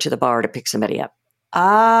with her to the bar to pick somebody up.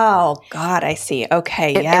 Oh, God, I see.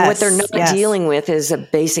 Okay, yes. And what they're not dealing with is a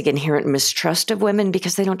basic inherent mistrust of women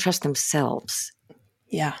because they don't trust themselves.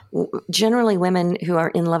 Yeah. Generally, women who are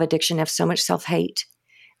in love addiction have so much self-hate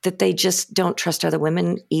that they just don't trust other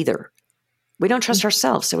women either. We don't trust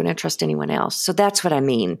ourselves, so we don't trust anyone else. So that's what I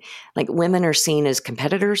mean. Like, women are seen as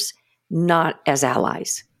competitors, not as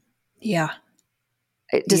allies. Yeah.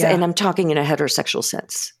 And I'm talking in a heterosexual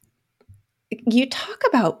sense. You talk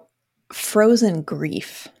about frozen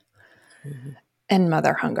grief and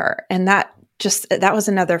mother hunger. And that was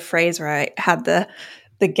another phrase where I had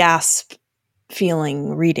the gasp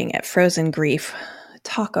feeling reading it, frozen grief.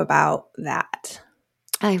 Talk about that.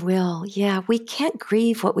 I will. Yeah. We can't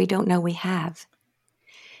grieve what we don't know we have.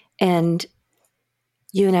 And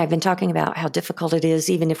you and I have been talking about how difficult it is,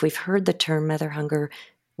 even if we've heard the term mother hunger.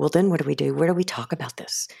 Well, then what do we do? Where do we talk about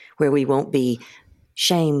this? Where we won't be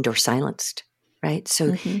shamed or silenced. Right?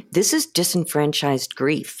 So this is disenfranchised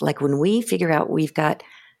grief. Like when we figure out we've got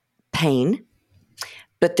pain,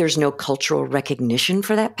 but there's no cultural recognition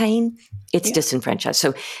for that pain, it's disenfranchised.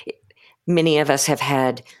 So many of us have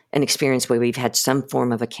had an experience where we've had some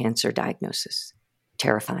form of a cancer diagnosis.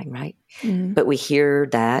 Terrifying, right? Mm-hmm. But we hear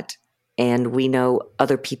that and we know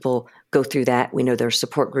other people go through that. We know there are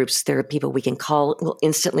support groups. There are people we can call. We'll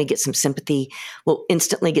instantly get some sympathy. We'll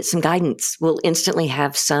instantly get some guidance. We'll instantly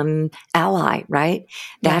have some ally, right?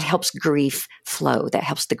 That helps grief flow. That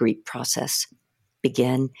helps the grief process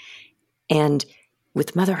begin. And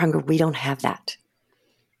with mother hunger, we don't have that.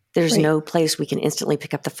 There's no place we can instantly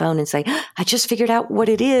pick up the phone and say, I just figured out what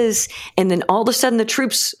it is. And then all of a sudden the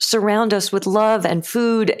troops surround us with love and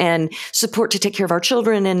food and support to take care of our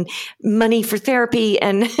children and money for therapy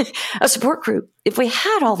and a support group. If we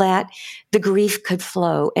had all that, the grief could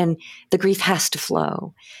flow, and the grief has to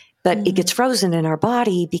flow. But it gets frozen in our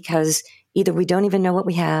body because either we don't even know what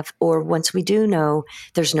we have, or once we do know,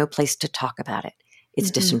 there's no place to talk about it.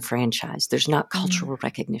 It's disenfranchised. There's not cultural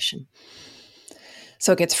recognition.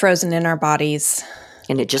 So it gets frozen in our bodies.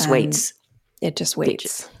 And it just waits. It just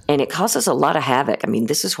waits. And it causes a lot of havoc. I mean,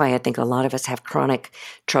 this is why I think a lot of us have chronic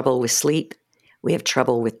trouble with sleep. We have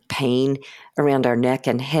trouble with pain around our neck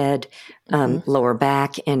and head, lower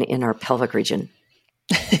back, and in our pelvic region.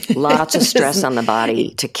 Lots of stress on the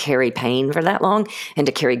body to carry pain for that long, and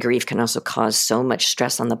to carry grief can also cause so much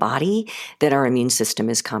stress on the body that our immune system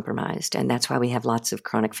is compromised. And that's why we have lots of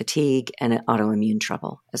chronic fatigue and autoimmune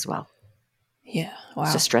trouble as well. Yeah. Wow.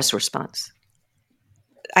 It's a stress response.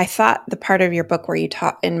 I thought the part of your book where you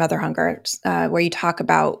talk in Mother Hunger, where you talk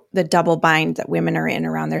about the double bind that women are in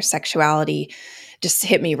around their sexuality, just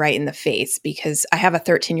hit me right in the face, because I have a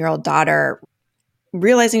 13-year-old daughter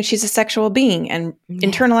realizing she's a sexual being and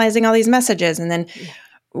internalizing all these messages. And then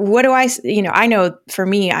what do I know for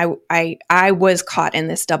me, I was caught in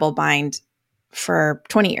this double bind for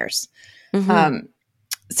 20 years.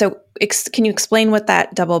 So can you explain what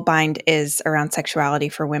that double bind is around sexuality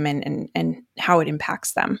for women and how it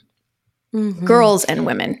impacts them? Girls and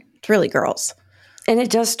women. It's really girls. And it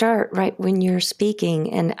does start right when you're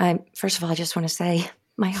speaking. And first of all, I just want to say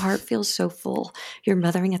my heart feels so full. You're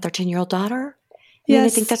mothering a 13-year-old daughter. I mean, I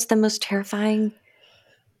think that's the most terrifying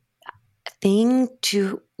thing,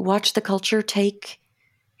 to watch the culture take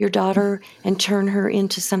your daughter and turn her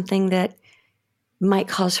into something that might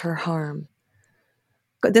cause her harm.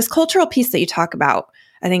 This cultural piece that you talk about,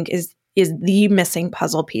 I think, is the missing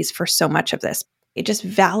puzzle piece for so much of this. It just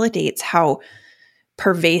validates how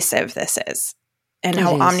pervasive this is. and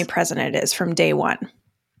how omnipresent it is from day one.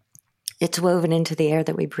 It's woven into the air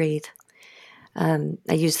that we breathe. I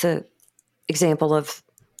use the example of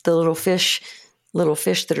the little fish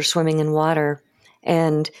that are swimming in water,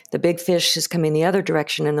 and the big fish is coming the other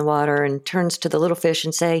direction in the water and turns to the little fish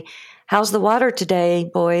and say, "How's the water today,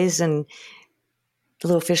 boys?" And the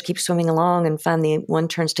little fish keeps swimming along, and finally one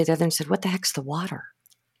turns to the other and said, "What the heck's the water?"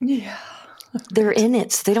 Yeah. They're in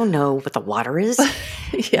it, so they don't know what the water is.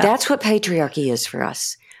 Yeah. That's what patriarchy is for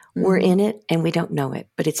us. Mm-hmm. We're in it and we don't know it,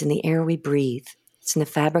 but it's in the air we breathe. It's in the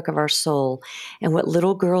fabric of our soul. And what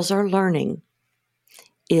little girls are learning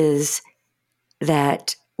is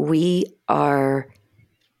that we are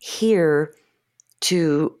here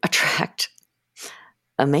to attract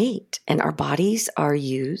a mate, and our bodies are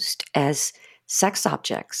used as sex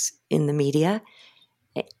objects in the media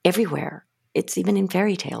everywhere. It's even in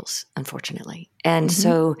fairy tales, unfortunately. And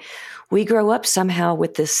so we grow up somehow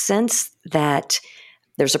with this sense that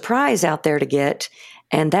there's a prize out there to get,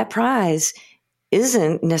 and that prize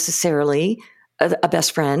isn't necessarily a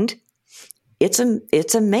best friend. It's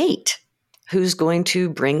a mate who's going to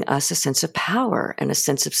bring us a sense of power and a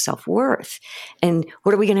sense of self-worth. And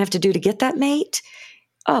what are we going to have to do to get that mate?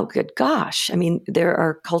 Oh, good gosh. I mean, there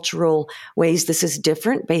are cultural ways this is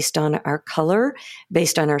different based on our color,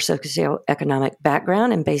 based on our socioeconomic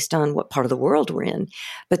background, and based on what part of the world we're in.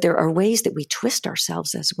 But there are ways that we twist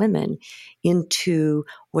ourselves as women into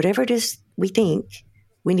whatever it is we think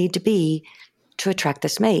we need to be to attract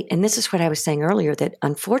this mate. And this is what I was saying earlier, that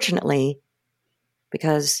unfortunately,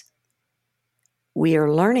 because we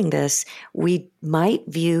are learning this, we might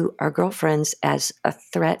view our girlfriends as a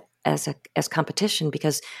threat, as competition,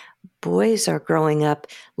 because boys are growing up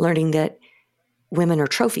learning that women are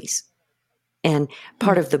trophies. And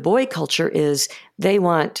part of the boy culture is they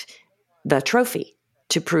want the trophy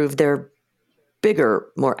to prove they're bigger,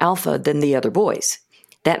 more alpha than the other boys.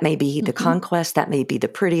 That may be the conquest, that may be the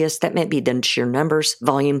prettiest, that may be the sheer numbers,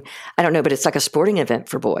 volume. I don't know, but it's like a sporting event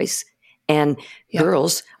for boys. And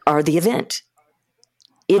girls are the event.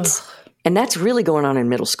 And that's really going on in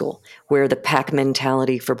middle school, where the pack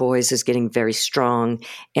mentality for boys is getting very strong,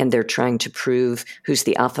 and they're trying to prove who's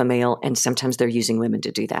the alpha male. And sometimes they're using women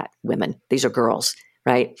to do that. Women, these are girls,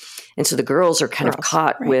 right? And so the girls are kind of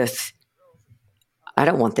caught with, I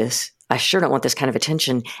don't want this. I sure don't want this kind of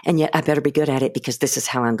attention. And yet I better be good at it because this is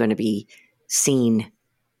how I'm going to be seen.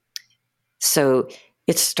 So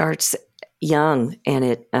it starts young and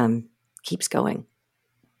it keeps going.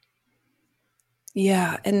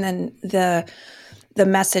 Yeah, and then the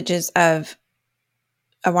messages of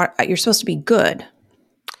you're supposed to be good,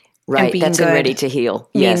 right? That's good ready to heal.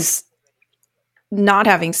 Yes, not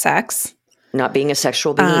having sex, not being a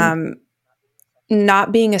sexual being,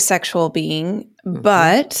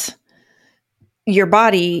 but your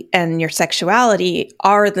body and your sexuality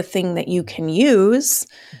are the thing that you can use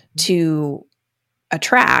to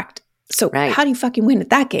attract. So how do you fucking win at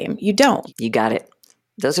that game? You don't. You got it.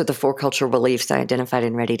 Those are the 4 cultural beliefs I identified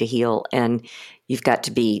in Ready to Heal. And you've got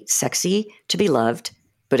to be sexy to be loved.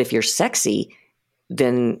 But if you're sexy,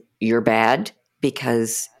 then you're bad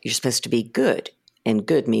because you're supposed to be good. And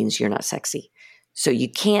good means you're not sexy. So you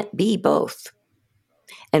can't be both.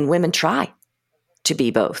 And women try to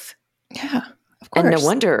be both. Yeah, of course. And no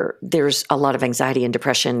wonder there's a lot of anxiety and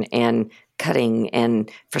depression and cutting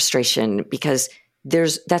and frustration, because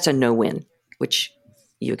that's a no-win, which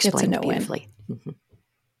you explained beautifully. Mm-hmm.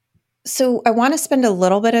 So I want to spend a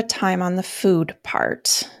little bit of time on the food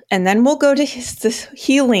part, and then we'll go to this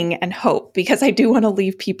healing and hope, because I do want to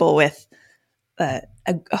leave people with a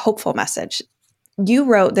hopeful message. You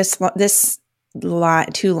wrote this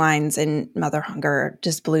 2 lines in Mother Hunger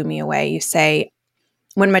just blew me away. You say,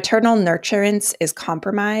 when maternal nurturance is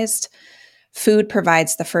compromised, food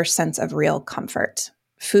provides the first sense of real comfort.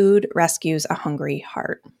 Food rescues a hungry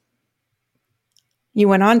heart. You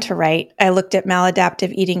went on to write, I looked at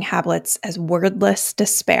maladaptive eating habits as wordless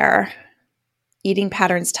despair. Eating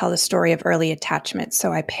patterns tell the story of early attachment,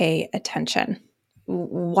 so I pay attention.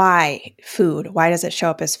 Why food? Why does it show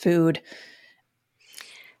up as food?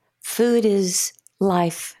 Food is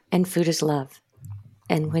life and food is love.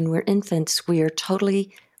 And when we're infants, we are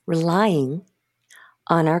totally relying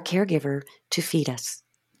on our caregiver to feed us.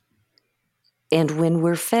 And when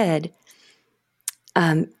we're fed,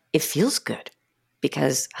 it feels good,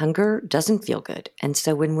 because hunger doesn't feel good. And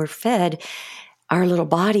so when we're fed, our little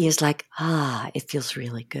body is like, it feels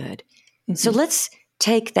really good. Mm-hmm. So let's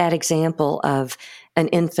take that example of an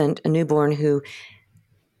infant, a newborn who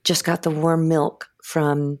just got the warm milk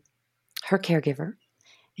from her caregiver,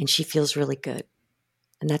 and she feels really good.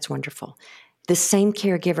 And that's wonderful. The same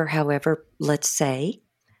caregiver, however, let's say,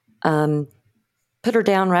 put her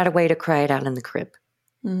down right away to cry it out in the crib.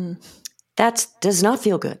 That does not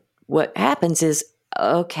feel good. What happens is,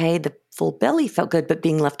 okay, the full belly felt good, but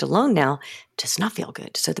being left alone now does not feel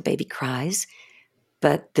good. So the baby cries,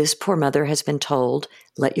 but this poor mother has been told,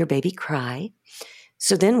 let your baby cry.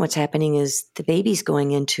 So then what's happening is the baby's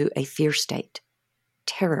going into a fear state,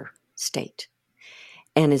 terror state,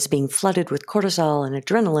 and is being flooded with cortisol and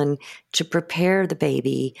adrenaline to prepare the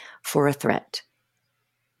baby for a threat.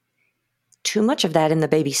 Too much of that in the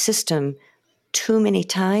baby's system, too many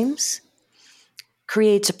times,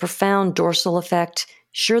 creates a profound dorsal effect.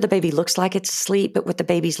 Sure, the baby looks like it's asleep, but what the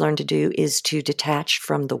baby's learned to do is to detach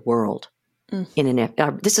from the world.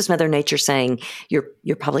 This is Mother Nature saying, you're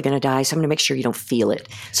probably going to die, so I'm going to make sure you don't feel it.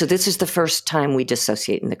 So this is the first time we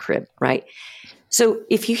dissociate in the crib, right? So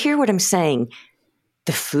if you hear what I'm saying,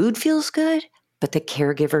 the food feels good, but the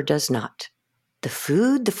caregiver does not. The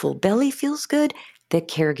food, the full belly feels good, the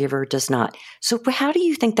caregiver does not. So how do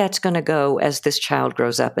you think that's going to go as this child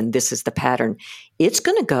grows up and this is the pattern? It's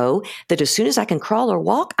going to go that as soon as I can crawl or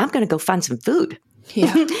walk, I'm going to go find some food.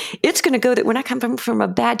 Yeah. It's going to go that when I come from a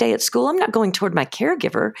bad day at school, I'm not going toward my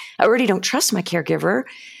caregiver. I already don't trust my caregiver.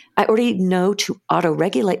 I already know to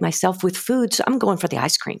auto-regulate myself with food, so I'm going for the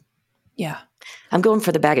ice cream. Yeah. I'm going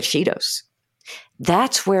for the bag of Cheetos.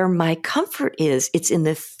 That's where my comfort is. It's in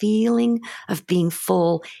the feeling of being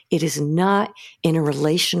full. It is not in a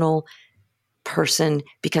relational person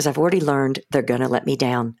because I've already learned they're going to let me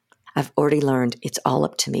down. I've already learned it's all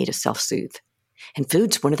up to me to self-soothe. And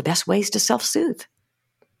food's one of the best ways to self-soothe.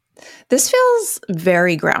 This feels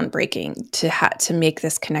very groundbreaking to make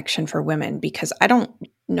this connection for women, because I don't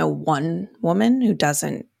know one woman who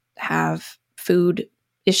doesn't have food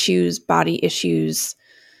issues, body issues,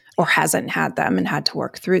 or hasn't had them and had to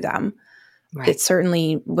work through them. Right. It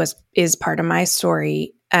certainly is part of my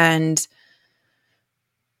story. And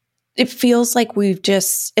it feels like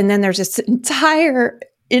and then there's this entire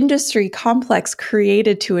industry complex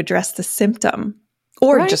created to address the symptom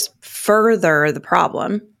or just further the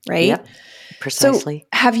problem, right? Yep, precisely.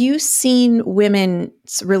 So have you seen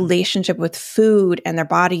women's relationship with food and their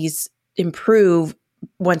bodies improve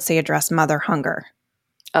once they address mother hunger?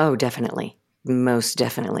 Oh, definitely. Most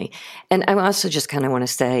definitely. And I also just kind of want to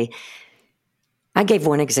say, I gave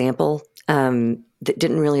one example that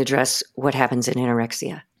didn't really address what happens in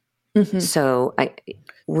anorexia. Mm-hmm. So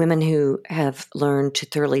women who have learned to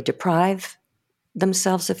thoroughly deprive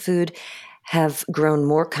themselves of food have grown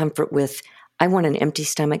more comfort with, I want an empty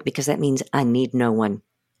stomach because that means I need no one.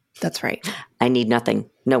 That's right. I need nothing,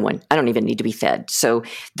 no one. I don't even need to be fed. So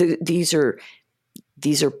these are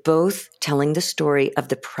both telling the story of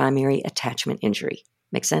the primary attachment injury.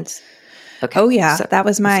 Make sense? Okay. Oh, yeah. So, that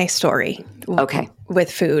was my story. Okay.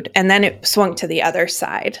 With food. And then it swung to the other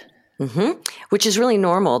side. Mm-hmm. Which is really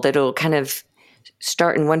normal, that it'll kind of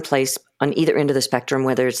start in one place on either end of the spectrum,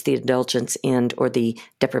 whether it's the indulgence end or the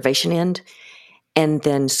deprivation end, and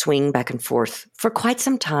then swing back and forth for quite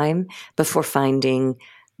some time before finding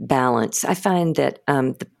balance. I find that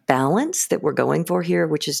the balance that we're going for here,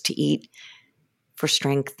 which is to eat for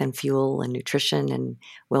strength and fuel and nutrition and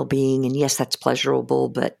well-being, and yes, that's pleasurable,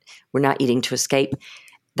 but we're not eating to escape.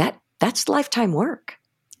 That's lifetime work.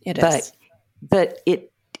 It is. But it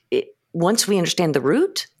once we understand the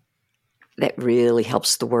root, that really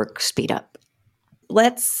helps the work speed up.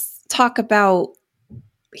 Let's talk about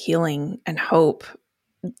healing and hope.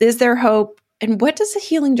 Is there hope? And what does the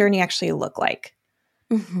healing journey actually look like?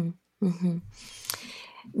 Mm-hmm. Mm-hmm.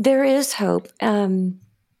 There is hope. But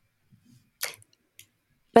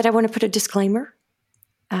I want to put a disclaimer.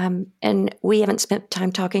 And we haven't spent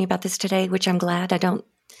time talking about this today, which I'm glad. I don't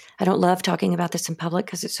love talking about this in public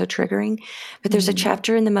because it's so triggering. But there's a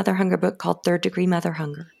chapter in the Mother Hunger book called Third Degree Mother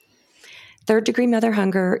Hunger. Third degree mother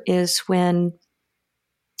hunger is when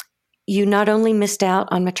you not only missed out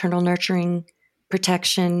on maternal nurturing,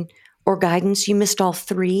 protection, or guidance, you missed all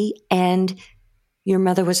three, and your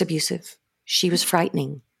mother was abusive. She was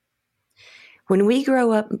frightening. When we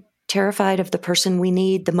grow up terrified of the person we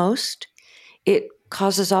need the most, it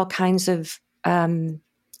causes all kinds of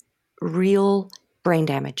real brain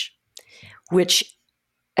damage, which,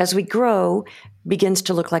 as we grow, begins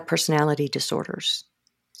to look like personality disorders.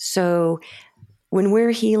 So when we're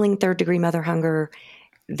healing third degree mother hunger,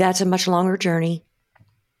 that's a much longer journey.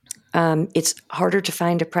 It's harder to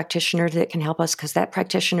find a practitioner that can help us because that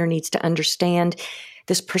practitioner needs to understand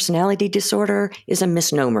this personality disorder is a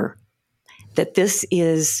misnomer, that this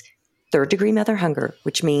is third degree mother hunger,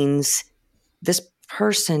 which means this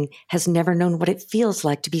person has never known what it feels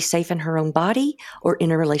like to be safe in her own body or in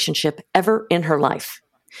a relationship ever in her life.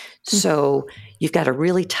 So you've got to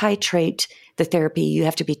really titrate the therapy. You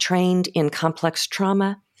have to be trained in complex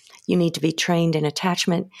trauma. You need to be trained in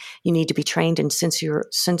attachment. You need to be trained in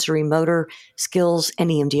sensory motor skills and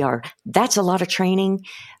EMDR. That's a lot of training.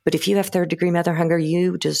 But if you have third degree mother hunger,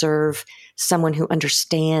 you deserve someone who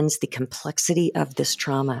understands the complexity of this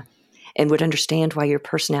trauma and would understand why your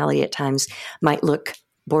personality at times might look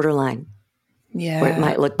borderline. Yeah. Or it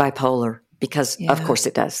might look bipolar, because of course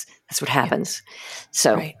it does. That's what happens.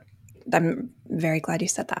 So right. I'm very glad you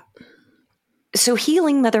said that. So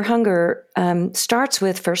healing mother hunger starts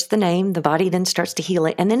with first the name, the body then starts to heal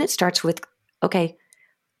it. And then it starts with, okay,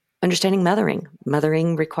 understanding mothering.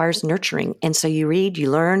 Mothering requires nurturing. And so you read, you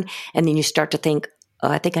learn, and then you start to think, oh,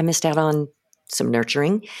 I think I missed out on some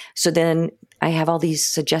nurturing. So then I have all these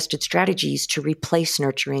suggested strategies to replace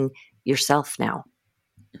nurturing yourself now.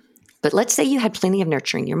 But let's say you had plenty of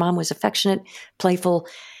nurturing. Your mom was affectionate, playful,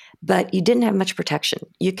 but you didn't have much protection.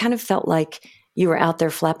 You kind of felt like you were out there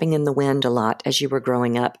flapping in the wind a lot as you were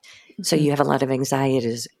growing up. Mm-hmm. So you have a lot of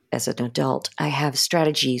anxiety as an adult. I have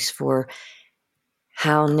strategies for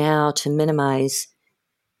how now to minimize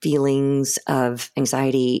feelings of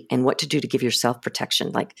anxiety and what to do to give yourself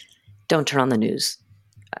protection. Like, don't turn on the news.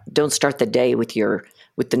 Don't start the day with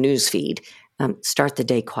the news feed. Start the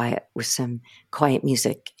day quiet with some quiet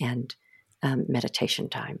music and meditation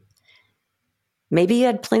time. Maybe you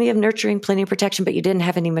had plenty of nurturing, plenty of protection, but you didn't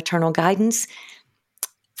have any maternal guidance.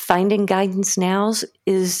 Finding guidance now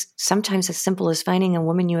is sometimes as simple as finding a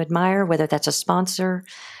woman you admire, whether that's a sponsor,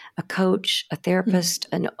 a coach, a therapist,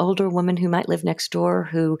 an older woman who might live next door,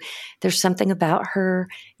 who there's something about her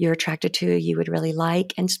you're attracted to, you would really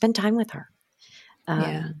like, and spend time with her.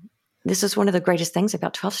 This is one of the greatest things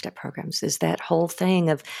about 12-step programs, is that whole thing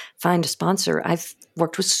of find a sponsor. I've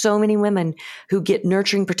worked with so many women who get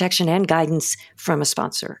nurturing, protection, and guidance from a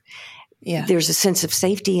sponsor. Yeah. There's a sense of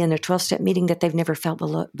safety in a 12-step meeting that they've never felt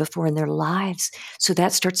before in their lives. So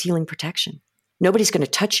that starts healing protection. Nobody's going to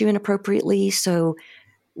touch you inappropriately, so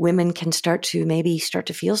women can start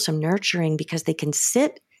to feel some nurturing because they can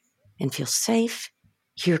sit and feel safe,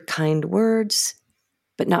 hear kind words,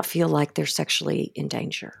 but not feel like they're sexually in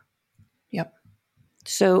danger. Yep.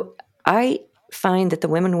 So I find that the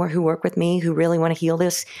women who work with me who really want to heal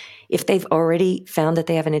this, if they've already found that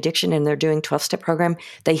they have an addiction and they're doing 12-step program,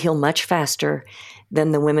 they heal much faster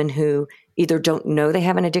than the women who either don't know they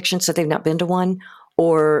have an addiction, so they've not been to one,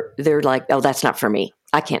 or they're like, oh, that's not for me.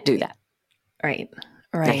 I can't do that. Right.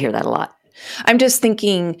 I hear that a lot. I'm just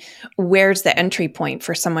thinking, where's the entry point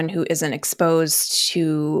for someone who isn't exposed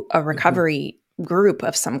to a recovery group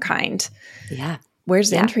of some kind? Yeah. Where's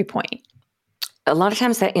the entry point? A lot of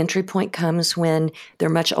times that entry point comes when they're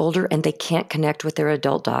much older and they can't connect with their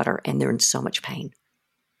adult daughter and they're in so much pain.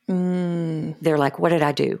 They're like, what did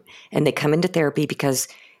I do? And they come into therapy because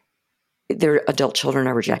their adult children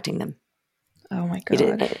are rejecting them. Oh my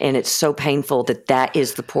God. And it's so painful that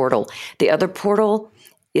is the portal. The other portal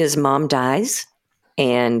is mom dies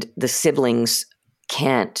and the siblings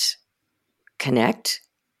can't connect.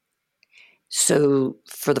 So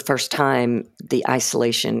for the first time, the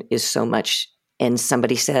isolation is so much. And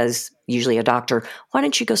somebody says, usually a doctor, why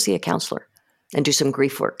don't you go see a counselor and do some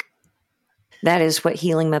grief work? That is what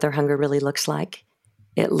healing mother hunger really looks like.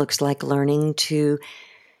 It looks like learning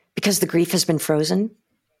because the grief has been frozen.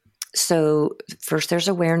 So first there's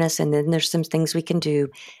awareness, and then there's some things we can do.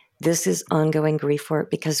 This is ongoing grief work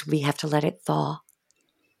because we have to let it thaw,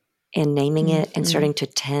 and naming it and starting to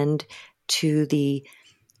tend to the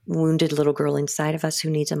wounded little girl inside of us who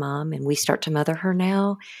needs a mom. And we start to mother her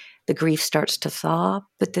now. The grief starts to thaw,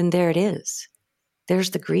 but then there it is.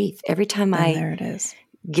 There's the grief. Every time there it is.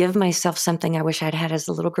 Give myself something I wish I'd had as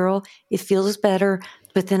a little girl, it feels better,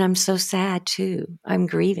 but then I'm so sad too. I'm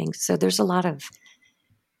grieving. So there's a lot of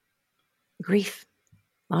grief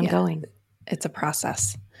ongoing. Yeah, it's a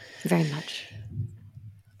process. Very much.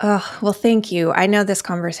 Oh, well, thank you. I know this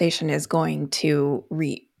conversation is going to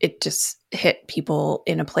it just hit people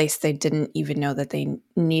in a place they didn't even know that they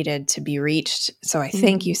needed to be reached. So I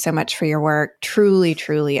thank you so much for your work. Truly,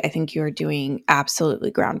 truly, I think you are doing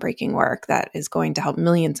absolutely groundbreaking work that is going to help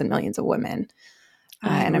millions and millions of women.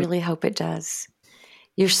 I really hope it does.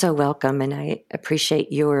 You're so welcome. And I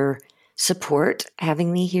appreciate your support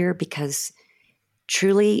having me here, because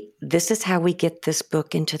truly, this is how we get this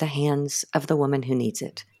book into the hands of the woman who needs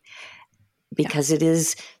it. Because it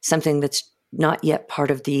is something that's not yet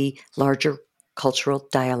part of the larger cultural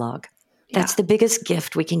dialogue. That's the biggest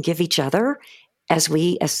gift we can give each other as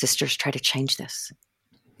we as sisters try to change this.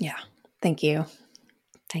 Yeah. Thank you.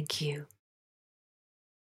 Thank you.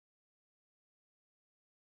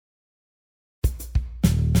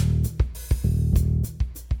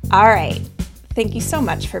 All right. thank you so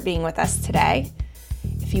much for being with us today.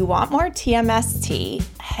 If you want more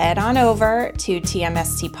TMST, head on over to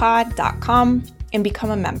tmstpod.com and become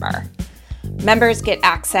a member. Members get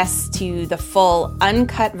access to the full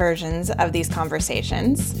uncut versions of these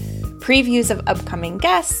conversations, previews of upcoming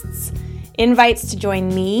guests, invites to join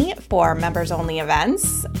me for members-only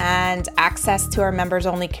events, and access to our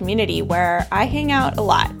members-only community where I hang out a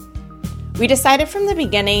lot. We decided from the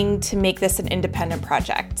beginning to make this an independent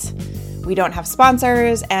project. We don't have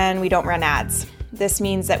sponsors and we don't run ads. This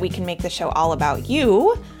means that we can make the show all about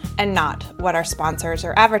you and not what our sponsors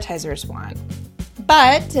or advertisers want.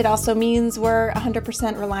 But it also means we're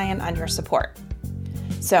 100% reliant on your support.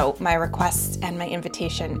 So my request and my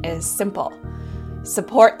invitation is simple.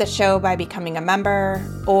 Support the show by becoming a member,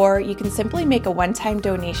 or you can simply make a one-time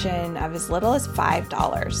donation of as little as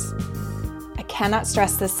 $5. I cannot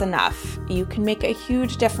stress this enough. You can make a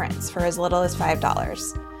huge difference for as little as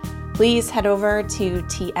 $5. Please head over to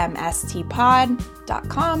tmstpod.com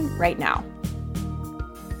right now.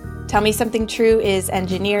 Tell Me Something True is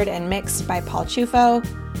engineered and mixed by Paul Chufo.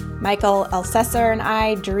 Michael Elsesser and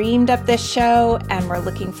I dreamed up this show, and we're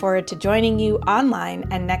looking forward to joining you online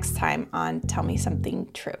and next time on Tell Me Something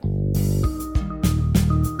True.